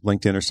on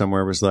LinkedIn or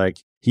somewhere, was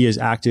he is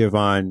active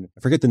on, I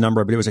forget the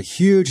number, but it was a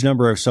huge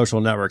number of social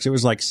networks. It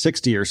was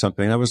 60 or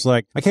something. I was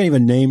I can't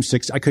even name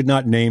 6. I could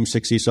not name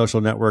 60 social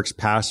networks,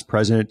 past,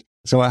 present,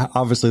 So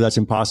obviously that's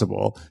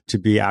impossible to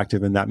be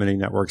active in that many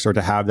networks or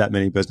to have that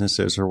many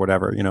businesses or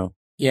whatever,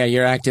 Yeah,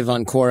 you're active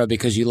on Quora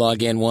because you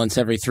log in once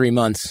every 3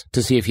 months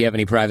to see if you have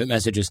any private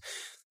messages.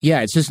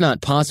 Yeah, it's just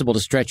not possible to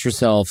stretch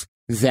yourself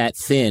that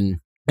thin.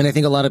 And I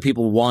think a lot of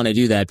people want to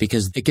do that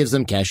because it gives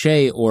them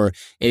cachet or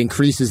it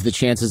increases the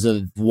chances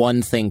of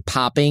one thing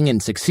popping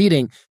and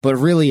succeeding, but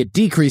really it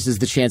decreases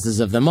the chances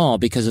of them all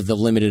because of the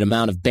limited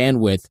amount of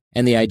bandwidth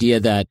and the idea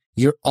that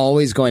you're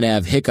always going to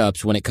have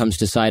hiccups when it comes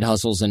to side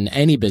hustles in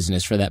any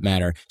business for that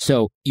matter.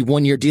 So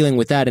when you're dealing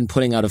with that and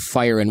putting out a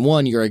fire in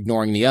one, you're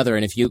ignoring the other.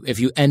 And if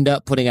you end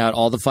up putting out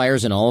all the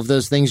fires in all of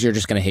those things, you're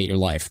just going to hate your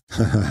life.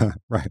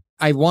 Right.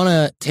 I want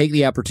to take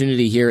the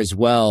opportunity here as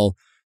well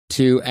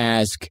to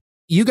ask,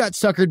 you got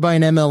suckered by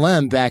an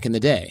MLM back in the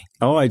day.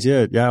 Oh, I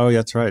did. Yeah. Oh,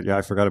 that's right. Yeah,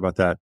 I forgot about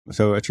that.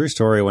 So a true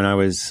story, when I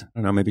was, I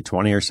don't know, maybe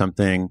 20 or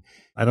something,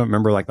 I don't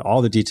remember like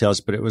all the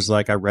details, but it was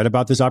like I read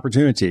about this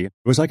opportunity. It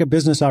was like a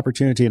business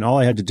opportunity, and all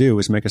I had to do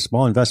was make a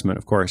small investment,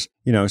 of course,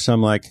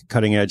 some like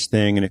cutting edge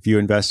thing. And if you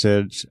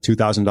invested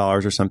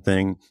 $2,000 or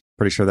something,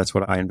 pretty sure that's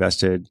what I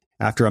invested.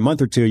 After a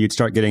month or two, you'd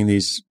start getting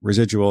these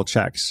residual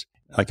checks.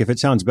 Like if it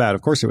sounds bad,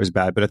 of course it was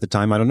bad, but at the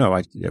time, I don't know.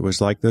 It was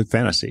like the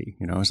fantasy,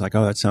 I was like,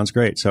 oh, that sounds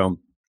great. So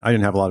I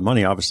didn't have a lot of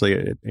money, obviously,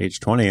 at age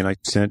 20, and I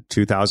sent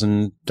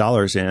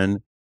 $2,000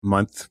 in. A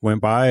month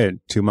went by and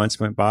 2 months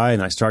went by,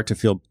 and I start to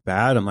feel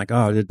bad. I'm like,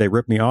 oh, did they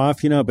rip me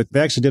off? But they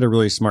actually did a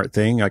really smart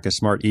thing, like a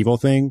smart evil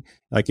thing.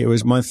 Like it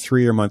was month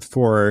 3 or month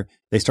 4,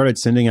 they started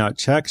sending out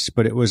checks,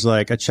 but it was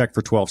like a check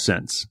for 12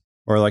 cents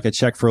or like a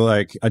check for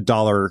like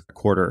 $1 a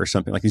quarter or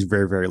something, like these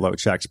very, very low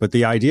checks. But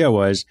the idea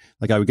was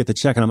like I would get the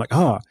check and I'm like,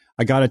 oh,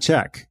 I got a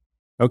check.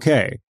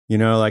 Okay.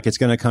 Like it's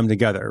going to come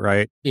together,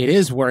 right? It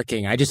is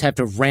working. I just have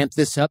to ramp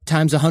this up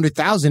times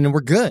 100,000 and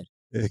we're good.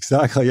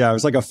 Exactly. Yeah. It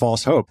was like a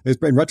false hope.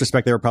 In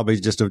retrospect, they were probably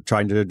just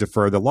trying to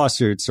defer the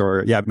lawsuits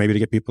or maybe to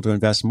get people to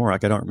invest more.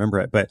 Like I don't remember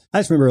it, but I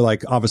just remember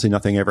like obviously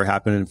nothing ever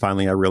happened. And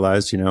finally I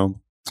realized,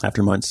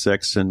 after month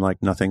 6 and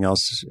like nothing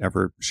else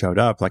ever showed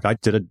up, like I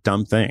did a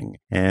dumb thing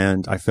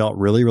and I felt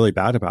really, really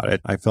bad about it.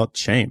 I felt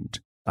shamed.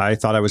 I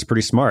thought I was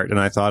pretty smart and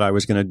I thought I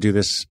was going to do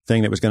this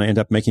thing that was going to end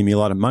up making me a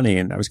lot of money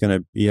and I was going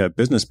to be a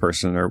business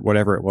person or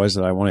whatever it was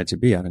that I wanted to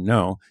be. I don't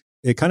know.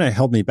 It kind of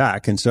held me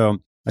back. And so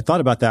I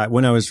thought about that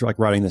when I was like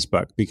writing this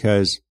book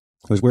because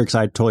it was weird because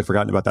I had totally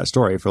forgotten about that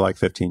story for like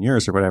 15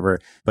 years or whatever.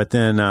 But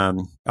then I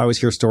always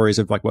hear stories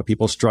of like what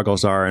people's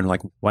struggles are and like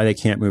why they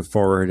can't move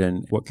forward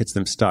and what gets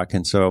them stuck.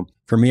 And so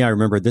for me, I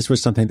remember this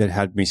was something that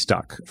had me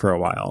stuck for a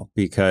while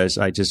because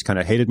I just kind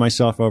of hated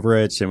myself over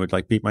it and would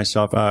like beat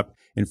myself up.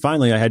 And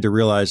finally, I had to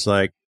realize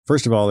like,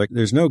 first of all, like,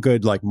 there's no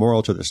good like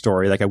moral to the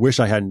story. Like I wish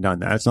I hadn't done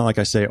that. It's not like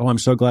I say, oh, I'm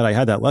so glad I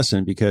had that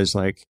lesson because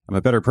like I'm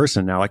a better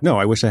person now. Like, no,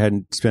 I wish I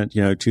hadn't spent,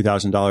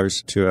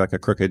 $2,000 to like a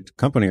crooked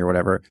company or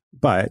whatever.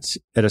 But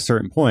at a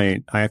certain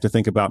point, I have to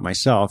think about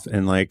myself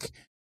and like,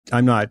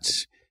 I'm not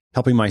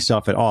helping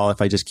myself at all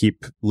if I just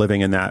keep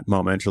living in that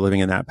moment or living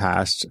in that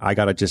past. I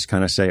got to just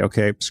kind of say,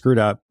 okay, screwed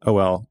up. Oh,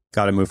 well,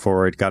 got to move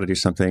forward. Got to do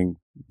something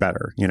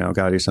better,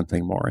 got to do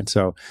something more. And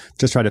so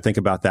just try to think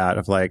about that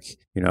of like,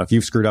 if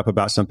you've screwed up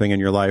about something in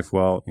your life,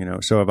 well,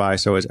 so have I,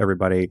 so has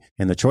everybody.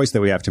 And the choice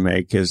that we have to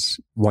make is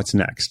what's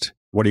next?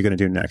 What are you going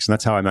to do next? And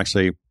that's how I'm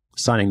actually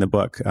signing the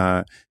book.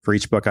 For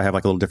each book, I have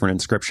like a little different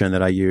inscription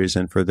that I use.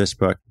 And for this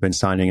book, I've been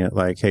signing it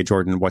like, hey,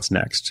 Jordan, what's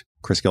next?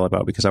 Chris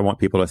Guillebeau, because I want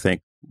people to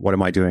think, what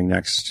am I doing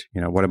next?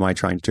 What am I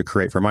trying to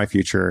create for my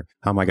future?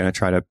 How am I going to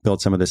try to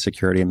build some of this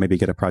security and maybe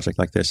get a project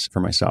like this for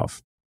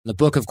myself? The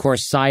book, of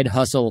course, Side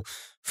Hustle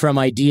from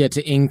Idea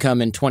to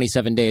Income in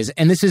 27 Days.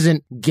 And this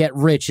isn't get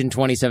rich in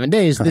 27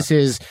 days. This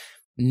is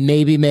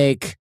maybe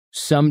make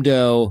some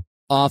dough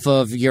off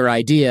of your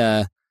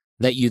idea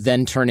that you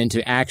then turn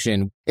into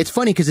action. It's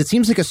funny because it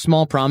seems like a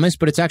small promise,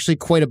 but it's actually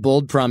quite a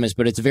bold promise,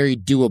 but it's very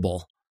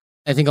doable.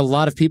 I think a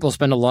lot of people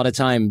spend a lot of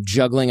time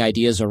juggling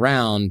ideas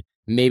around,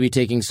 maybe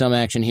taking some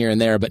action here and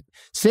there, but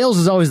sales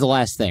is always the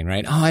last thing,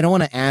 right? Oh, I don't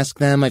want to ask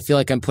them. I feel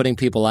like I'm putting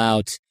people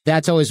out.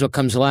 That's always what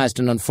comes last.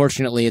 And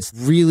unfortunately, it's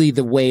really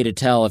the way to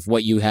tell if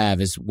what you have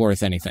is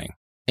worth anything.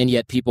 And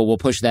yet people will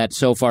push that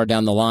so far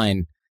down the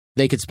line,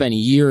 they could spend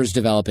years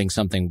developing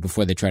something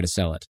before they try to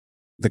sell it.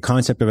 The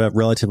concept of a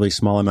relatively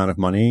small amount of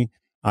money,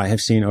 I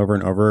have seen over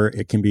and over,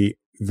 it can be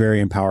very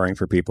empowering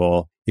for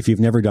people. If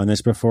you've never done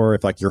this before,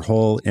 if like your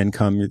whole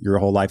income, your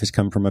whole life has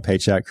come from a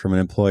paycheck from an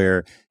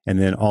employer, and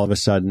then all of a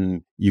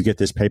sudden you get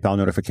this PayPal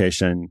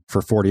notification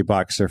for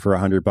 $40 or for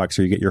 $100,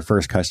 or you get your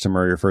first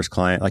customer, your first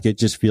client, like it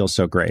just feels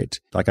so great.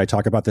 Like I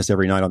talk about this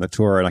every night on the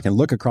tour and I can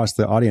look across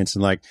the audience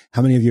and like,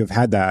 how many of you have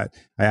had that?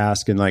 I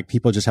ask, and like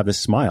people just have this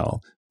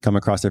smile come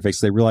across their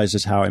face. They realize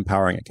just how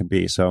empowering it can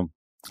be. So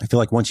I feel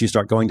like once you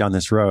start going down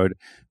this road,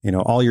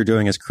 all you're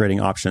doing is creating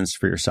options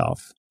for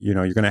yourself.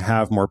 You're going to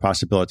have more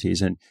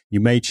possibilities, and you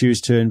may choose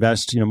to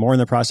invest, more in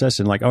the process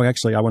and like, oh,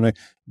 actually, I want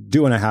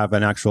to have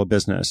an actual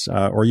business.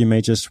 Or you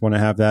may just want to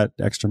have that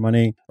extra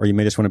money, or you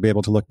may just want to be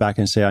able to look back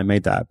and say, I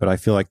made that. But I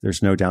feel like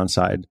there's no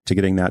downside to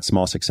getting that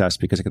small success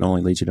because it can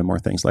only lead you to more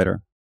things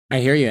later. I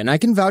hear you. And I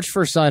can vouch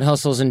for side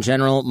hustles in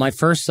general. My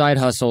first side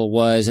hustle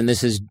was, and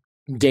this is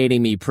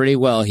dating me pretty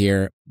well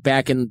here.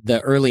 Back in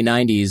the early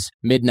 90s,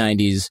 mid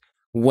 90s,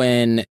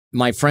 when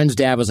my friend's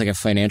dad was like a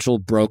financial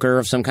broker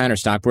of some kind or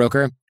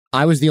stockbroker,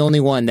 I was the only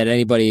one that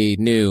anybody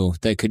knew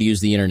that could use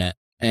the internet.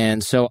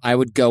 And so I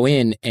would go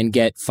in and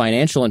get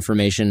financial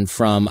information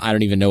from, I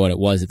don't even know what it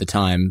was at the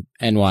time,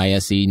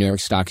 NYSE, New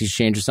York Stock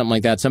Exchange or something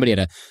like that. Somebody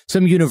had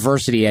some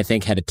university, I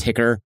think, had a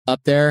ticker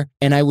up there.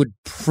 And I would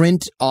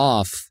print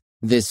off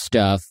this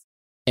stuff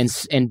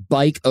and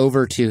bike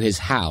over to his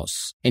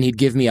house. And he'd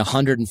give me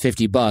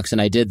 $150.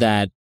 And I did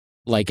that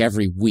like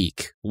every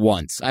week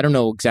once. I don't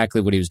know exactly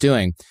what he was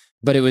doing,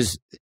 but I was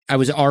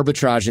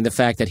arbitraging the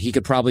fact that he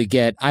could probably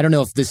get, I don't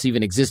know if this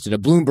even existed, a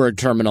Bloomberg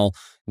terminal,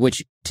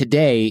 which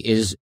today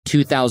is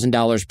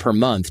 $2,000 per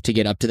month to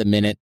get up to the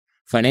minute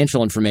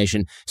financial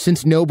information.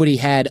 Since nobody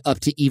had up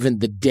to even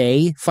the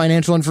day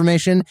financial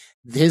information,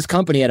 his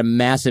company had a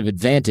massive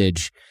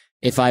advantage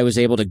if I was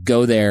able to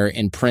go there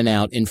and print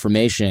out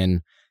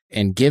information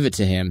and give it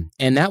to him.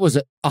 And that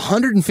was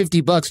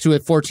 $150 to a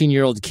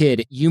 14-year-old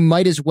kid. You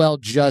might as well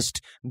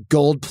just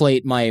gold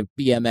plate my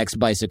BMX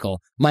bicycle.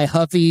 My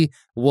Huffy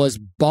was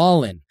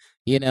ballin'.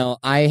 You know,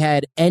 I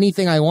had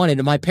anything I wanted.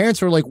 And my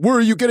parents were like, where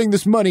are you getting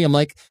this money? I'm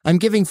like, I'm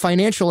giving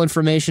financial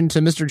information to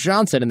Mr.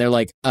 Johnson. And they're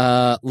like,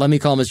 let me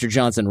call Mr.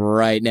 Johnson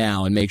right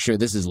now and make sure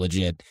this is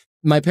legit.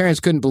 My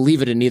parents couldn't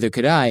believe it, and neither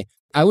could I.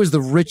 I was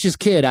the richest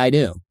kid I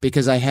knew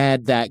because I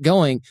had that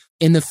going.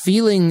 And the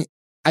feeling,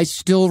 I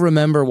still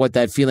remember what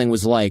that feeling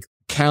was like,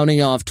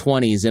 counting off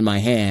 20s in my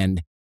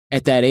hand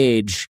at that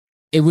age.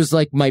 It was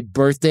like my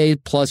birthday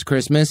plus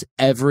Christmas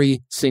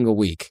every single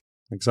week.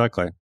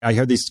 Exactly. I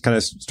hear these kind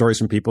of stories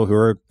from people who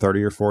are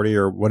 30 or 40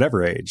 or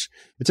whatever age.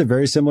 It's a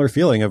very similar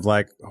feeling of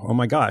like, oh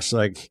my gosh,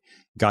 like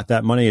got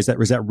that money. Was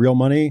that real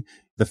money?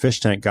 The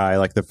fish tank guy,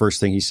 like the first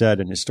thing he said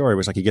in his story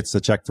was like, he gets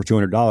the check for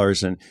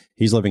 $200 and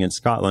he's living in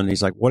Scotland.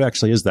 He's like, what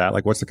actually is that?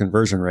 Like, what's the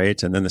conversion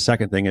rate? And then the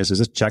second thing is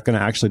this check going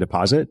to actually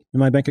deposit in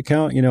my bank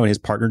account? You know, and his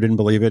partner didn't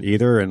believe it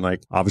either. And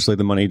like, obviously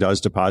the money does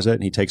deposit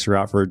and he takes her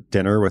out for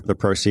dinner with the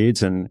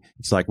proceeds. And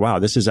it's like, wow,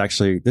 this is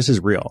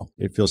real.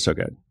 It feels so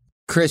good.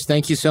 Chris,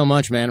 thank you so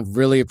much, man.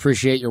 Really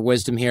appreciate your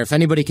wisdom here. If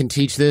anybody can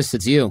teach this,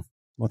 it's you.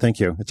 Well, thank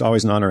you. It's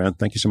always an honor, and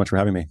thank you so much for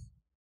having me.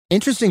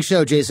 Interesting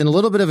show, Jason. A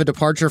little bit of a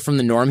departure from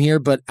the norm here,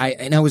 but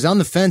I was on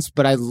the fence,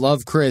 but I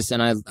love Chris,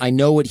 and I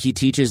know what he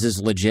teaches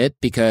is legit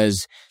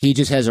because he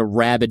just has a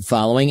rabid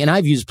following. And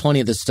I've used plenty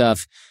of the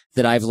stuff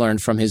that I've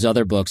learned from his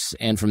other books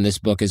and from this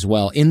book as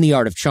well in The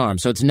Art of Charm.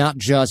 So it's not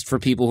just for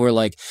people who are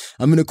like,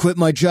 I'm going to quit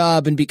my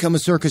job and become a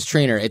circus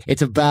trainer.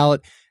 It's about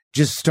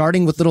just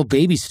starting with little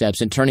baby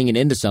steps and turning it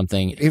into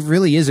something. It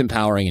really is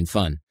empowering and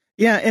fun.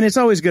 Yeah, and it's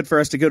always good for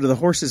us to go to the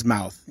horse's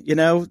mouth. You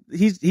know,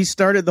 he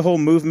started the whole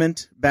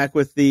movement back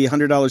with the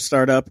 $100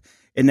 startup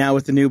and now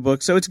with the new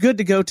book. So it's good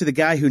to go to the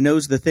guy who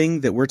knows the thing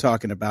that we're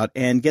talking about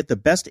and get the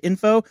best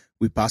info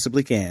we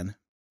possibly can.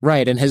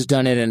 Right, and has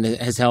done it and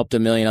has helped a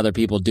million other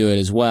people do it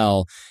as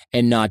well.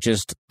 And not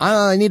just,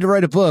 I need to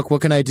write a book.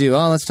 What can I do?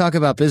 Oh, let's talk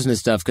about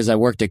business stuff because I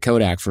worked at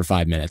Kodak for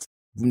 5 minutes.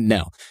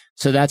 No.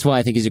 So that's why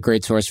I think he's a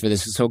great source for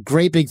this. So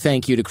great big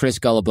thank you to Chris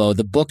Guillebeau.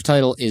 The book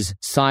title is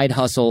Side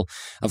Hustle.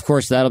 Of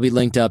course, that'll be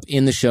linked up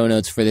in the show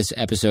notes for this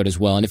episode as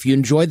well. And if you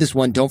enjoyed this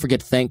one, don't forget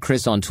to thank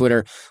Chris on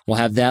Twitter. We'll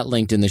have that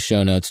linked in the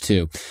show notes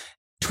too.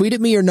 Tweet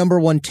at me your number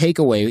one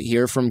takeaway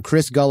here from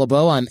Chris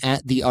Guillebeau. I'm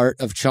at The Art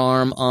of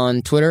Charm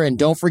on Twitter. And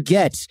don't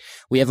forget,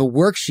 we have a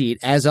worksheet,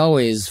 as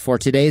always, for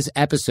today's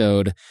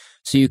episode,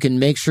 so you can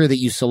make sure that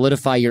you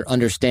solidify your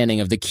understanding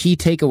of the key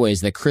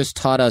takeaways that Chris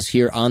taught us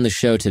here on the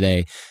show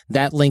today.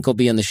 That link will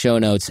be in the show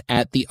notes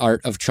at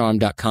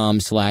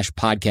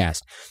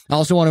theartofcharm.com/podcast. I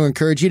also want to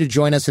encourage you to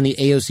join us in the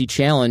AOC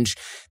Challenge.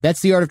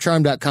 That's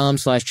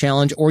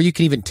theartofcharm.com/challenge, or you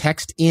can even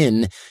text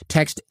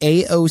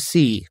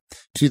AOC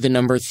to the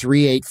number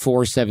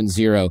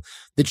 38470.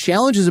 The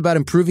challenge is about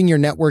improving your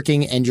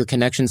networking and your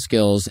connection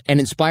skills and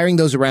inspiring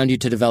those around you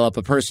to develop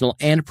a personal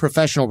and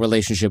professional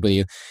relationship with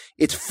you.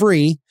 It's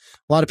free.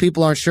 A lot of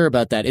people aren't sure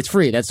about that. It's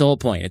free. That's the whole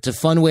point. It's a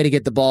fun way to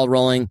get the ball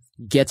rolling,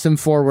 get some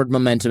forward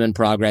momentum and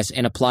progress,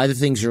 and apply the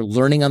things you're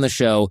learning on the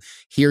show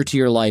here to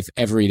your life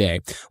every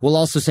day. We'll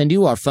also send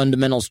you our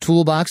fundamentals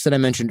toolbox that I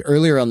mentioned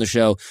earlier on the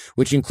show,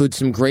 which includes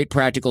some great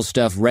practical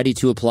stuff ready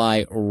to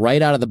apply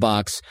right out of the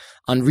box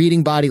on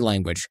reading body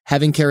language,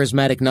 having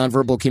charismatic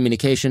nonverbal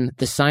communication,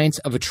 the science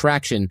of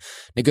attraction,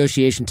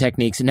 negotiation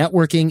techniques,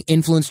 networking,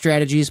 influence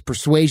strategies,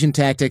 persuasion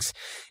tactics,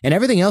 and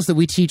everything else that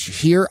we teach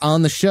here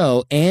on the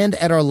show and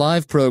at our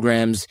live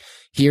programs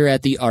here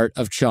at The Art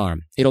of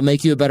Charm. It'll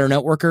make you a better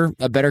networker,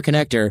 a better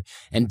connector,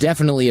 and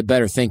definitely a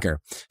better thinker.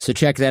 So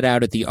check that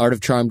out at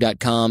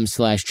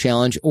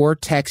theartofcharm.com/challenge or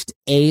text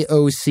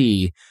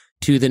AOC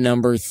to the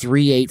number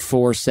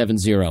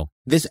 38470.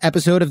 This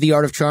episode of The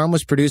Art of Charm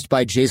was produced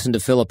by Jason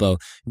DeFilippo.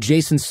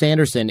 Jason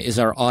Sanderson is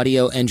our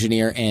audio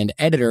engineer and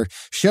editor.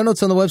 Show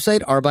notes on the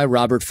website are by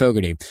Robert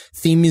Fogarty.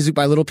 Theme music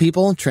by Little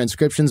People.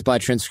 Transcriptions by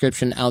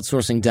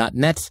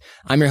transcriptionoutsourcing.net.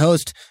 I'm your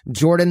host,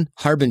 Jordan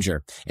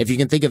Harbinger. If you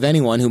can think of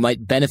anyone who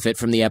might benefit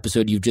from the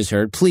episode you've just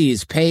heard,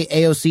 please pay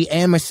AOC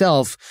and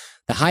myself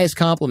the highest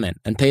compliment,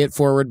 and pay it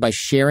forward by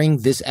sharing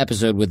this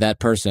episode with that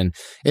person.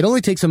 It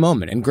only takes a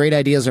moment, and great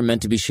ideas are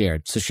meant to be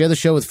shared. So share the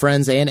show with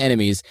friends and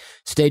enemies.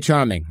 Stay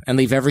charming, and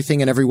leave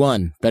everything and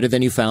everyone better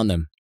than you found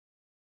them.